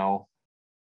right now.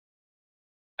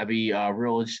 I'd be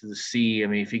real interested to see. I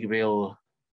mean, if he could be able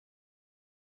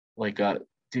to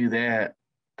do that.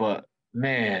 But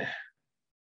man,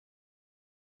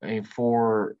 I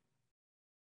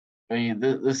mean,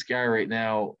 this guy right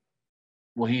now,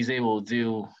 what he's able to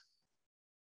do.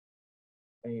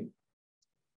 I mean,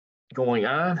 going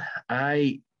on,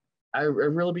 I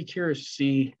really be curious to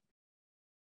see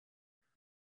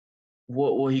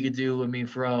what he could do. I mean,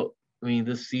 throughout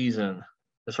this season,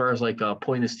 as far as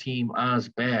putting his team on his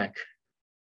back.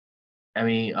 I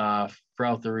mean,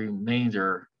 throughout the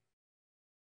remainder.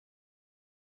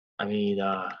 I mean,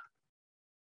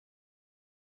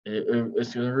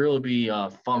 it's going to really be a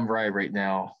fun ride right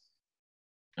now.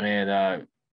 And I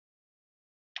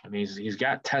mean, he's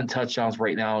got 10 touchdowns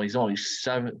right now. He's only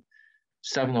seven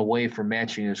away from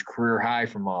matching his career high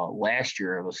from last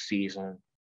year of the season,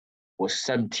 was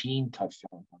 17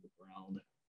 touchdowns on the ground.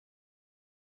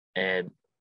 And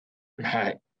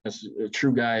that's a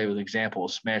true guy with an example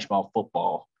of smash mouth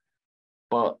football.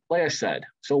 But like I said,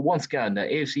 so once again, the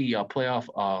AFC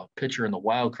playoff picture in the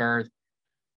wild card.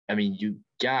 I mean, you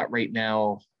got right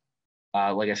now,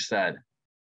 like I said,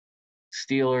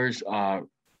 Steelers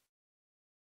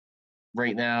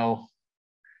right now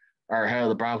are ahead of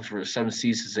the Broncos for the 7th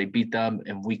seed since they beat them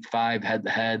in Week 5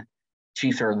 head-to-head.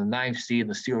 Chiefs are in the 9th seed, and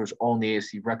the Steelers own the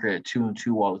AFC record at 2-2,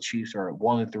 while the Chiefs are at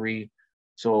 1-3.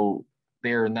 So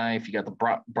they're 9th. You got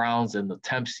the Browns in the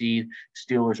 10th seed.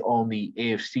 Steelers own the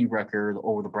AFC record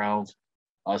over the Browns.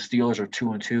 Steelers are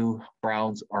 2-2.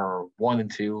 Browns are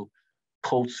 1-2.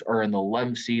 Colts are in the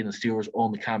 11th seed, and the Steelers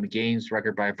own the common games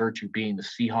record by virtue being the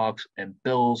Seahawks and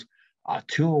Bills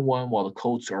 2-1, while the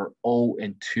Colts are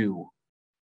 0-2.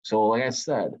 So, like I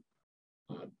said,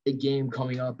 big game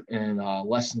coming up in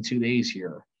less than 2 days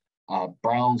here.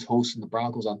 Browns hosting the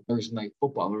Broncos on Thursday Night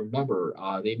Football. Remember,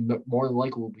 they more than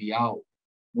likely will be out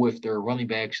with their running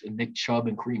backs and Nick Chubb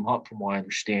and Kareem Hunt, from what I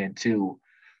understand, too.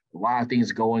 A lot of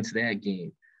things go into that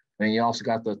game. And you also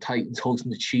got the Titans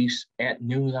hosting the Chiefs at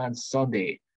noon on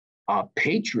Sunday.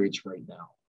 Patriots right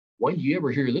now. When do you ever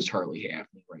hear this hardly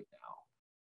happening right now?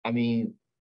 I mean,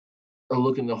 are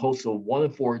looking to host the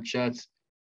 1-4 Jets,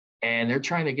 and they're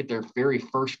trying to get their very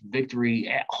first victory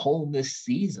at home this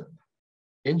season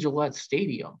in Gillette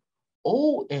Stadium.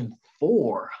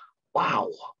 0-4.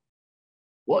 Wow.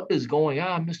 What is going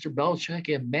on, Mr.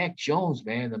 Belichick and Mac Jones,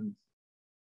 man?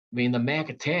 The Mac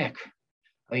attack.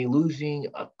 Losing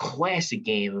a classic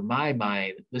game in my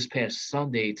mind this past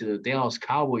Sunday to the Dallas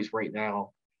Cowboys right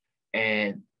now.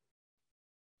 And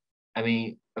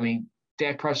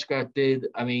Dak Prescott did,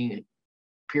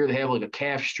 appear to have a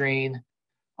calf strain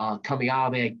coming out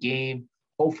of that game.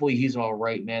 Hopefully he's all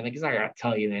right, man. Because I got to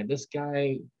tell you, man, this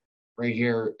guy right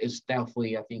here is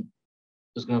definitely, I think,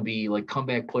 is going to be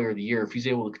comeback player of the year if he's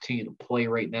able to continue to play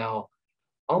right now.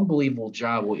 Unbelievable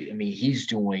job what he's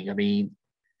doing.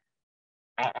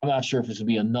 I'm not sure if it's going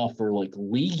to be enough for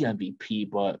league MVP,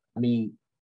 but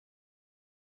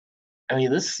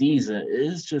this season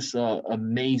is just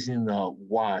amazing to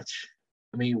watch.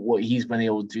 What he's been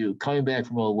able to do coming back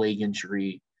from a leg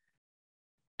injury,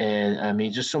 and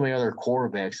just so many other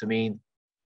quarterbacks.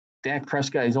 Dak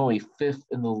Prescott is only 5th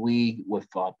in the league with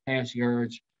pass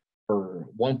yards for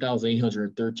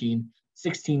 1,813,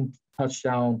 16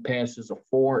 touchdown passes,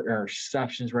 4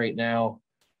 interceptions right now.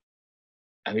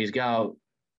 He's got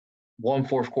 1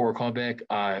 fourth quarter comeback,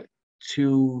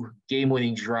 2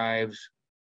 game-winning drives.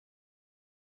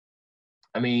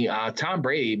 Tom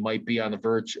Brady might be on the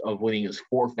verge of winning his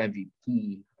 4th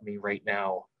MVP. Right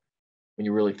now, when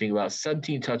you really think about it,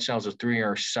 17 touchdowns with 3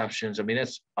 interceptions.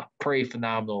 That's a pretty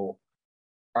phenomenal,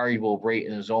 arguable rate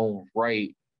in his own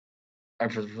right,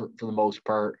 for the most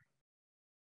part.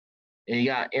 And you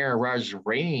got Aaron Rodgers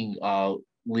reigning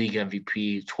league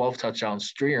MVP, 12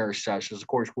 touchdowns, 3 interceptions. Of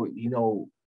course, we know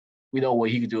what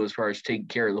he can do as far as taking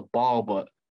care of the ball, but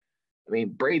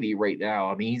Brady right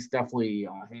now, he's definitely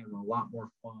having a lot more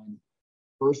fun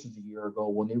versus a year ago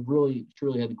when they really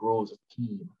truly had to grow as a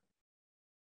team.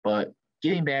 But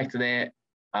getting back to that,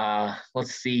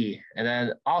 let's see. And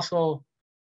then also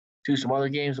to some other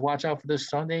games to watch out for this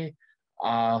Sunday.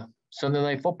 Sunday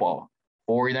Night Football.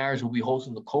 49ers will be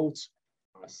hosting the Colts.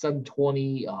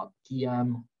 7:20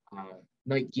 p.m.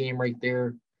 Night game right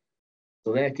there.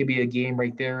 So that could be a game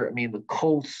right there. The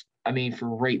Colts,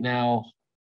 for right now,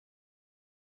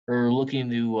 are looking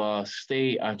to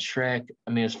stay on track.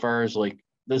 I mean, as far as like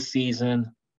this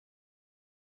season,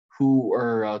 who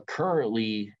are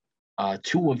currently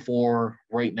 2-4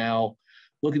 right now,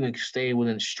 looking to stay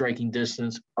within striking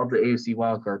distance of the AFC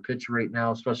wildcard picture right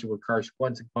now, especially with Carson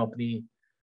Wentz and company.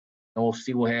 And we'll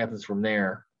see what happens from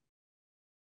there.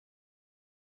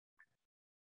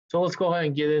 So let's go ahead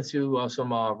and get into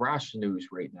some roster news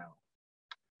right now.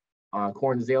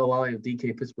 According to Zale Lally of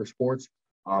DK Pittsburgh Sports,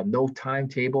 no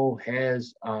timetable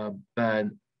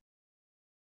been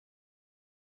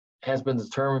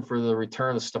determined for the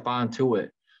return of Stephon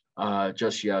Tuitt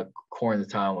just yet, according to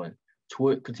Tomlin.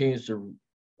 Tuitt continues to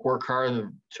work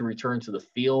hard to return to the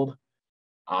field.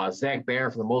 Zach Banner,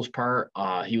 for the most part,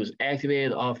 he was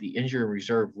activated off the injured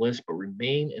reserve list, but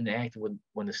remained inactive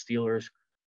when the Steelers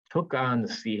took on the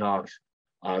Seahawks.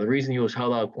 The reason he was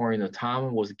held out, according to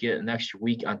Tomlin, was to get an extra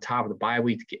week on top of the bye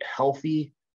week to get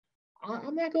healthy.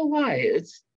 I'm not gonna lie,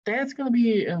 that's gonna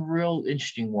be a real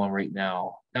interesting one right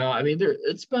now. Now, I mean,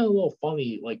 it's been a little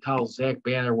funny, like how Zach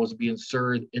Banner was being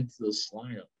inserted into this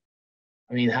lineup.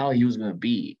 I mean, how he was gonna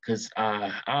be, because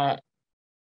right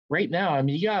now, I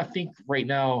mean, you gotta think right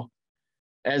now,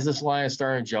 as this line is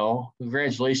starting to gel.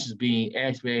 Congratulations being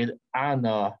activated on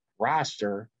the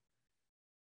roster,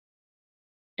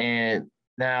 and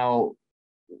now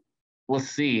let's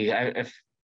see if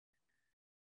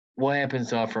what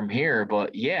happens from here.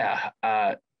 But yeah,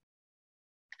 I'll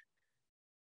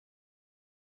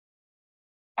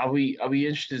be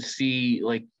interested to see,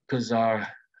 like, because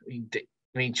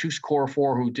Chus Core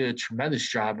who did a tremendous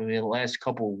job. I mean, the last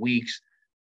couple of weeks,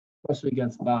 especially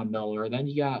against Von Miller. Then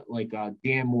you got like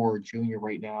Dan Moore Jr.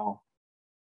 right now.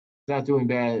 He's not doing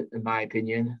bad in my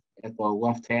opinion at the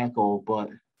left tackle, but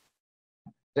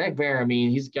Zach Banner, I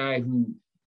mean, he's a guy who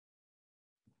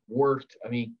worked. I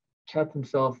mean, kept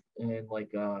himself in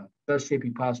like best shape he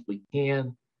possibly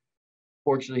can.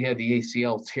 Fortunately, had the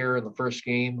ACL tear in the first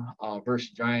game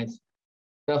versus Giants.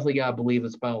 Definitely got to believe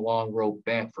it's been a long road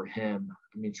back for him.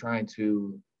 I mean, trying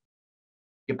to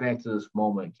get back to this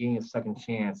moment, getting a second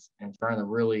chance, and trying to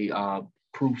really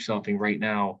prove something right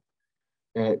now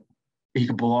that he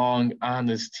could belong on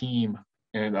this team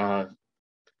and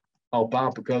help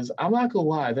out. Because I'm not gonna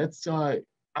lie, that's I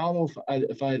don't know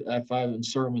if I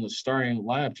insert him in the starting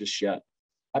lineup just yet.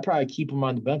 I'd probably keep him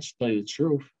on the bench to tell you the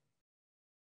truth.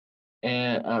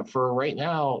 And for right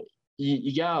now,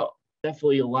 you got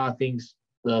definitely a lot of things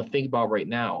to think about right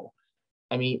now.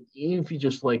 I mean, even if you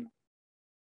just like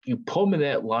you put him in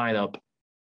that lineup,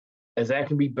 as that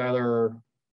can be better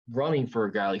running for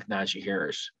a guy like Najee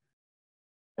Harris.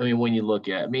 I mean, when you look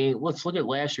at, I mean, let's look at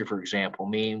last year, for example. I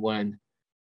mean, when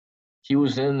he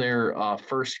was in their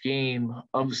first game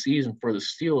of the season for the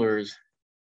Steelers,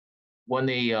 when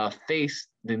they faced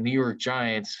the New York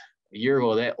Giants a year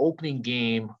ago, that opening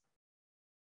game,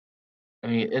 I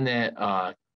mean, in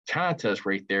that contest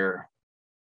right there,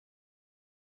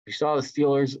 we saw the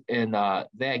Steelers in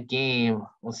that game.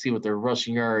 Let's see what their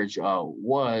rushing yardage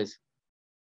was.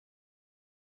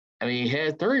 I mean, he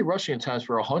had 30 rushing attempts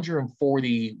for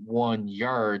 141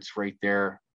 yards right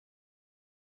there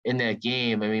in that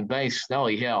game. I mean, Benny Snell,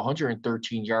 he had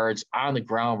 113 yards on the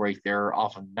ground right there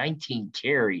off of 19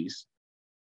 carries.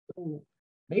 So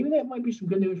maybe that might be some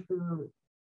good news for,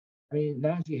 I mean,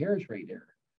 Najee Harris right there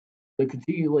to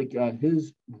continue like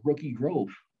his rookie growth.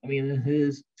 I mean,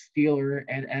 his Steeler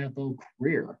and NFL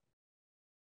career.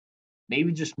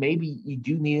 Maybe just maybe you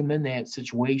do need him in that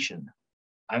situation.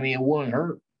 I mean, it wouldn't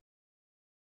hurt.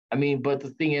 I mean, but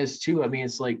the thing is, too, I mean,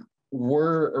 it's like,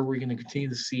 where are we going to continue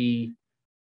to see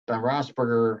Ben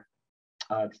Roethlisberger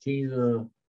continue to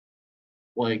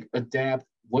like adapt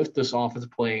with this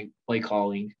offensive play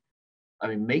calling? I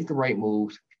mean, make the right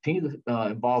moves, continue to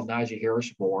involve Najee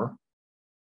Harris more.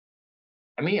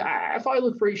 I mean, I thought he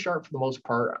looked pretty sharp for the most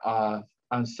part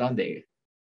on Sunday.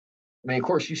 I mean, of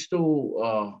course, he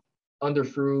still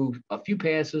underthrew a few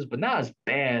passes, but not as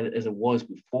bad as it was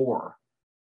before.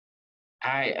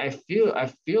 I feel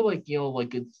like, you know,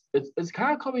 like it's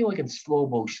kind of coming like in slow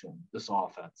motion, this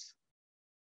offense.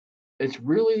 It's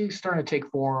really starting to take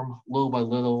form little by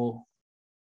little,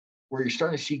 where you're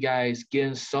starting to see guys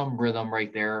getting some rhythm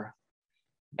right there.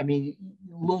 I mean,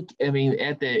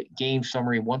 at the game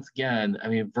summary once again, I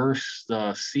mean, versus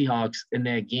the Seahawks in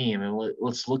that game, and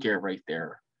let's look at it right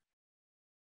there.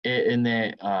 In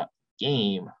that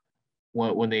game,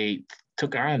 when they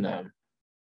took on them,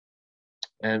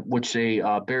 and which they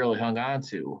barely hung on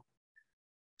to.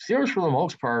 Steelers, for the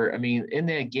most part, I mean, in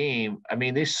that game, I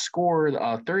mean, they scored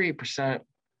 38%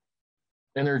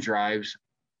 in their drives.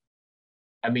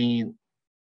 I mean,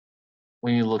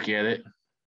 when you look at it,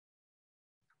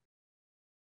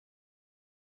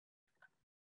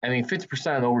 I mean,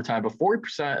 50% in overtime, but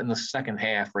 40% in the second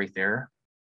half right there.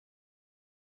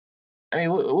 I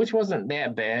mean, which wasn't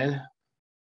that bad.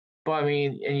 But, I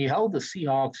mean, and you held the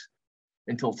Seahawks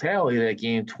in totality of that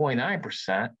game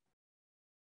 29%.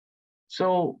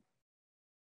 So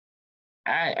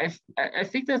I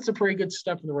think that's a pretty good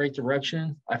step in the right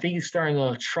direction. I think he's starting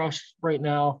to trust right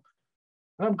now.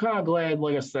 And I'm kind of glad,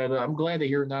 like I said, I'm glad to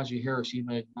hear Najee Harris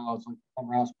even acknowledge like Ben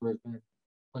Roethlisberger has been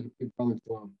like a big brother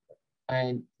to him.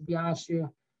 And to be honest with you,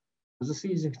 as the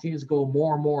season continues to go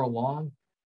more and more along,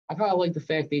 I kind of like the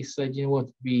fact they said, you know what,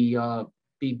 be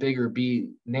bigger, be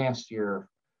nastier,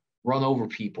 run over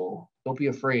people. Don't be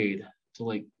afraid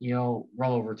to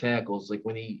run over tackles. Like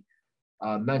when he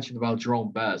mentioned about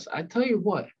Jerome Bettis. I tell you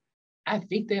what, I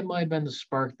think that might have been the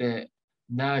spark that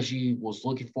Najee was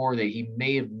looking for, that he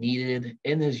may have needed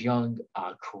in his young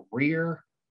career,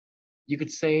 you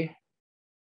could say.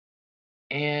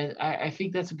 And I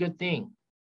think that's a good thing.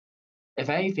 If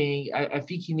anything, I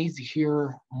think he needs to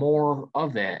hear more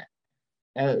of that.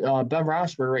 Ben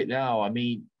Roethlisberger right now, I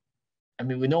mean,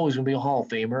 we know he's going to be a Hall of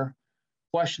Famer.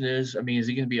 Question is, I mean, is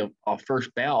he going to be a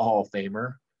first ballot Hall of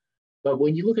Famer? But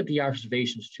when you look at the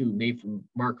observations, too, made from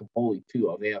Mark Capoli, too,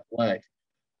 of The Athletic,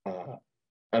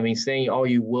 I mean, saying all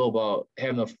you will about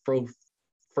having a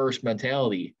first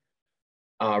mentality,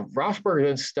 Roethlisberger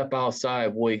didn't step outside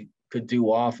of what he could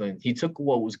do often. He took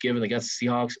what was given against the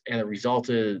Seahawks, and it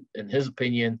resulted, in his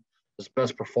opinion, his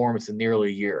best performance in nearly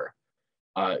a year.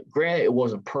 Granted, it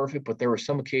wasn't perfect, but there were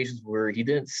some occasions where he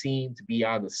didn't seem to be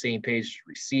on the same page as the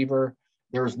receiver.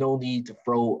 There was no need to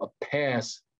throw a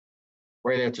pass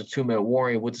right after 2-minute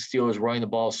warning with the Steelers running the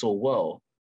ball so well.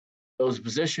 It was a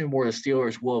position where the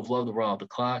Steelers would have loved to run out the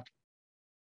clock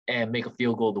and make a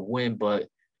field goal to win, but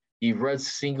he read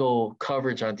single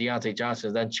coverage on Deontay Johnson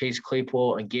and then chased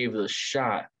Claypool and gave it a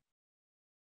shot.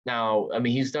 Now, I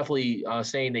mean, he's definitely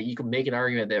saying that you can make an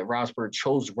argument that Roethlisberger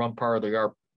chose to run part of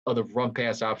the run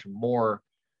pass option more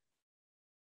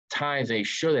times than he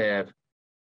should have.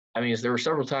 I mean, there were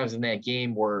several times in that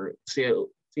game where Seattle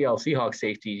Seahawks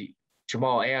safety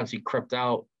Jamal Adams, he crept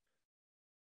out.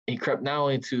 He crept not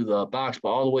only to the box, but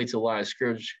all the way to the line of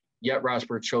scrimmage, yet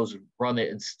Roethlisberger chose to run it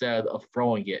instead of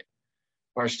throwing it.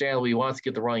 Understandably, he wants to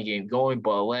get the running game going,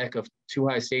 but a lack of too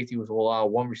high safety will allow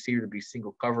one receiver to be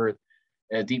single covered,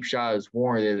 and a deep shot is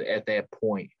warranted at that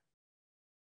point.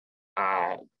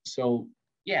 So,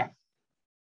 yeah,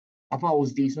 I thought it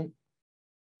was decent.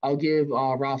 I'll give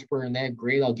Roethlisberger in that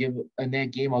grade. I'll give him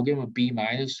a B-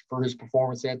 for his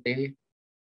performance that day.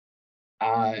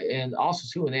 And also,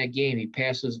 too, in that game,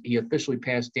 he officially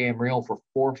passed Dan Marino for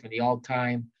fourth in the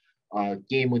all-time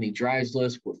game-winning drives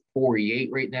list with 48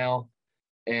 right now.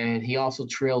 And he also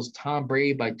trails Tom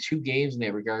Brady by 2 games in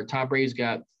that regard. Tom Brady's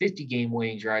got 50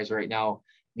 game-winning drives right now.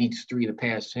 Needs 3 to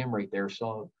pass him right there.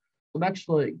 So some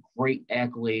excellent, great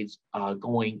accolades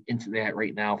going into that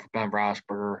right now for Ben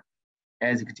Roethlisberger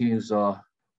as he continues to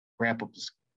wrap up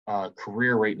his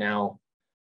career right now.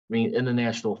 I mean, in the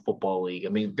National Football League. I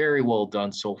mean, very well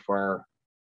done so far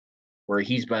where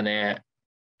he's been at,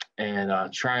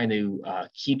 and trying to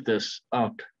keep this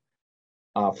up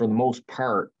for the most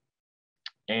part.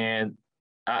 And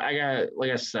I got,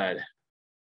 like I said,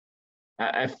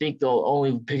 I think the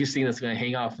only biggest thing that's going to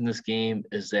hang off in this game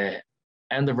is that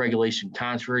end of regulation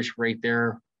controversy right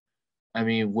there. I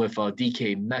mean, with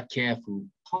DK Metcalf, who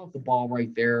caught the ball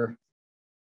right there,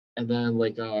 and then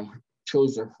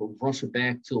chose to rush it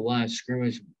back to the line of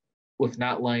scrimmage with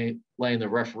not letting the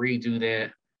referee do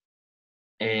that.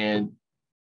 And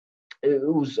it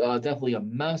was definitely a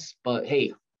mess, but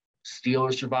hey,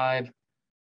 Steelers survive.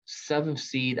 7th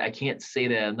seed, I can't say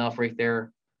that enough right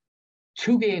there.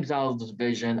 2 games out of the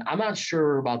division. I'm not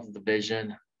sure about the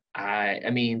division. I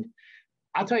mean,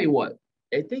 I'll tell you what,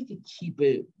 if they could keep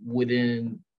it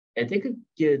within, if they could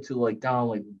get it to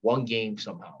down 1 game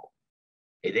somehow,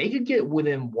 if they could get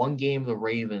within 1 game of the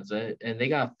Ravens, and they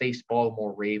got to face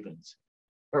Baltimore Ravens.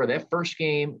 Remember, that first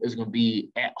game is going to be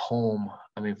at home,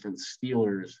 I mean, for the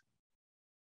Steelers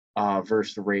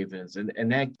versus the Ravens.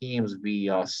 And that game is going to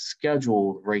be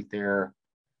scheduled right there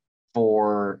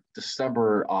for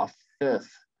December 5th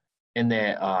in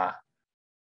that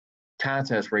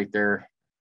contest right there.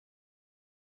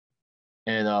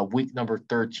 And week number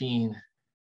 13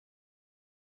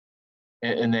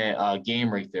 in that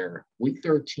game right there. Week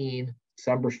 13,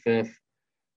 December 5th,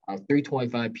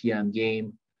 3:25 p.m.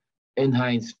 game in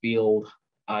Heinz Field.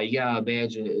 You gotta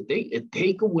imagine if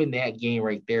they could win that game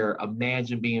right there,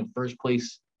 imagine being in first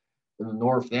place in the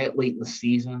North that late in the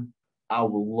season. I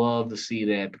would love to see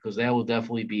that, because that would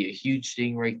definitely be a huge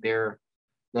thing right there.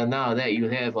 Now that you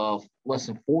have less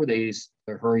than 4 days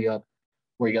to hurry up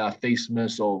where you got to face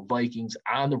Minnesota Vikings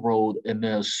on the road in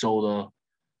Minnesota.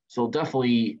 So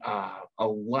definitely a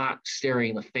lot staring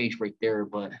in the face right there.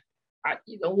 But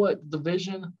you know what,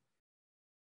 division,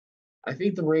 I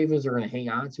think the Ravens are going to hang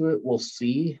on to it. We'll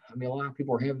see. I mean, a lot of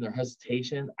people are having their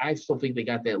hesitation. I still think they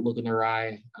got that look in their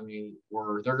eye. I mean,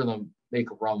 where they're going to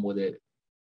make a run with it.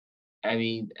 I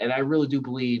mean, and I really do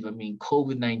believe,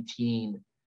 COVID-19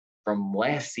 from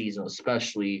last season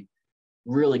especially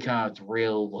really kind of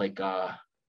derailed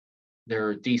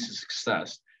their decent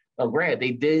success. Now, granted,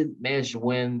 they did manage to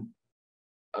win.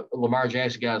 Lamar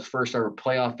Jackson got his first ever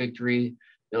playoff victory.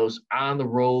 It was on the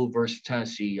road versus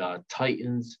Tennessee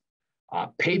Titans.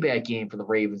 Payback game for the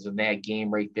Ravens in that game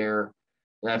right there.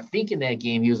 And I think in that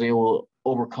game, he was able to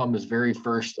overcome his very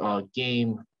first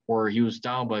game where he was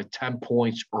down by 10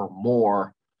 points or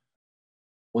more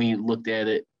when you looked at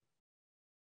it.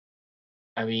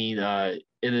 I mean, it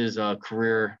is a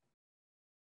career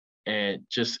and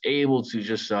just able to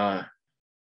just clean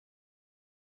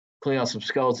out some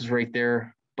skeletons right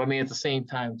there. But I mean, at the same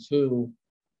time, too,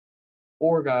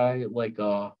 for a guy like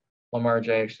Lamar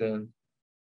Jackson,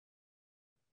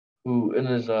 who in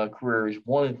his career is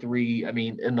 1-3, I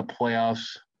mean, in the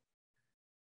playoffs,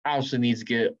 obviously needs to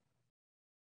get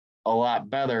a lot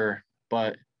better.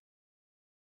 But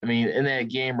I mean, in that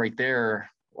game right there,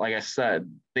 like I said,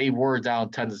 they were down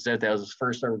 10-0. That was his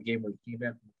first ever game where he came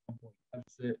back from a 1-point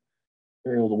deficit.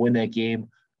 They were able to win that game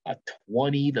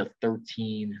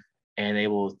 20-13 and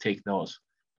able to take those.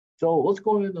 So let's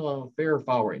go into fair or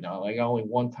foul right now. I got only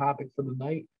one topic for the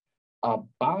night.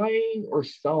 Buying or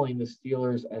selling the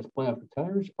Steelers as playoff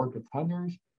contenders or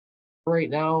contenders right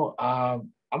now.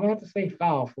 I'm going to have to say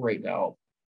foul for right now.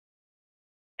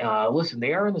 Listen,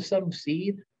 they are in the 7th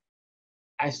seed.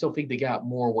 I still think they got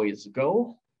more ways to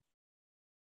go.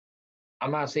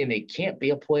 I'm not saying they can't be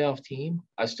a playoff team.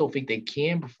 I still think they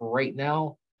can, but for right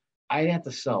now, I'd have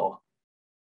to sell.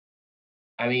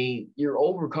 I mean, you're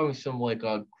overcoming some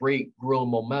a great guerrilla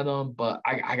momentum, but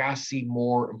I got to see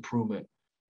more improvement.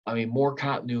 I mean, more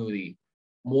continuity,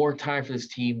 more time for this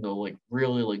team to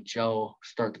really gel,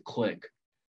 start to click.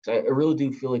 So I really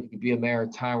do feel like it could be a matter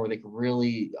of time where they can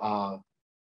really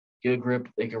get a grip.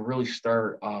 They can really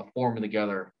start forming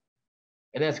together.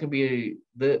 And that's going to be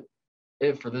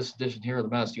it for this edition here of the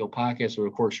Man of Steel podcast. So,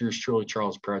 of course, yours truly,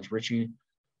 Charles Prodigy Richey.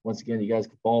 Once again, you guys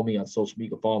can follow me on social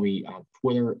media. Follow me on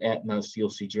Twitter at Man of Steel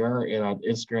CGR and on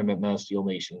Instagram at Man of Steel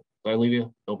Nation. So I leave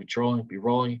you. Don't be trolling, be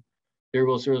rolling. Here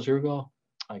we go, here we go.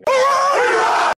 I got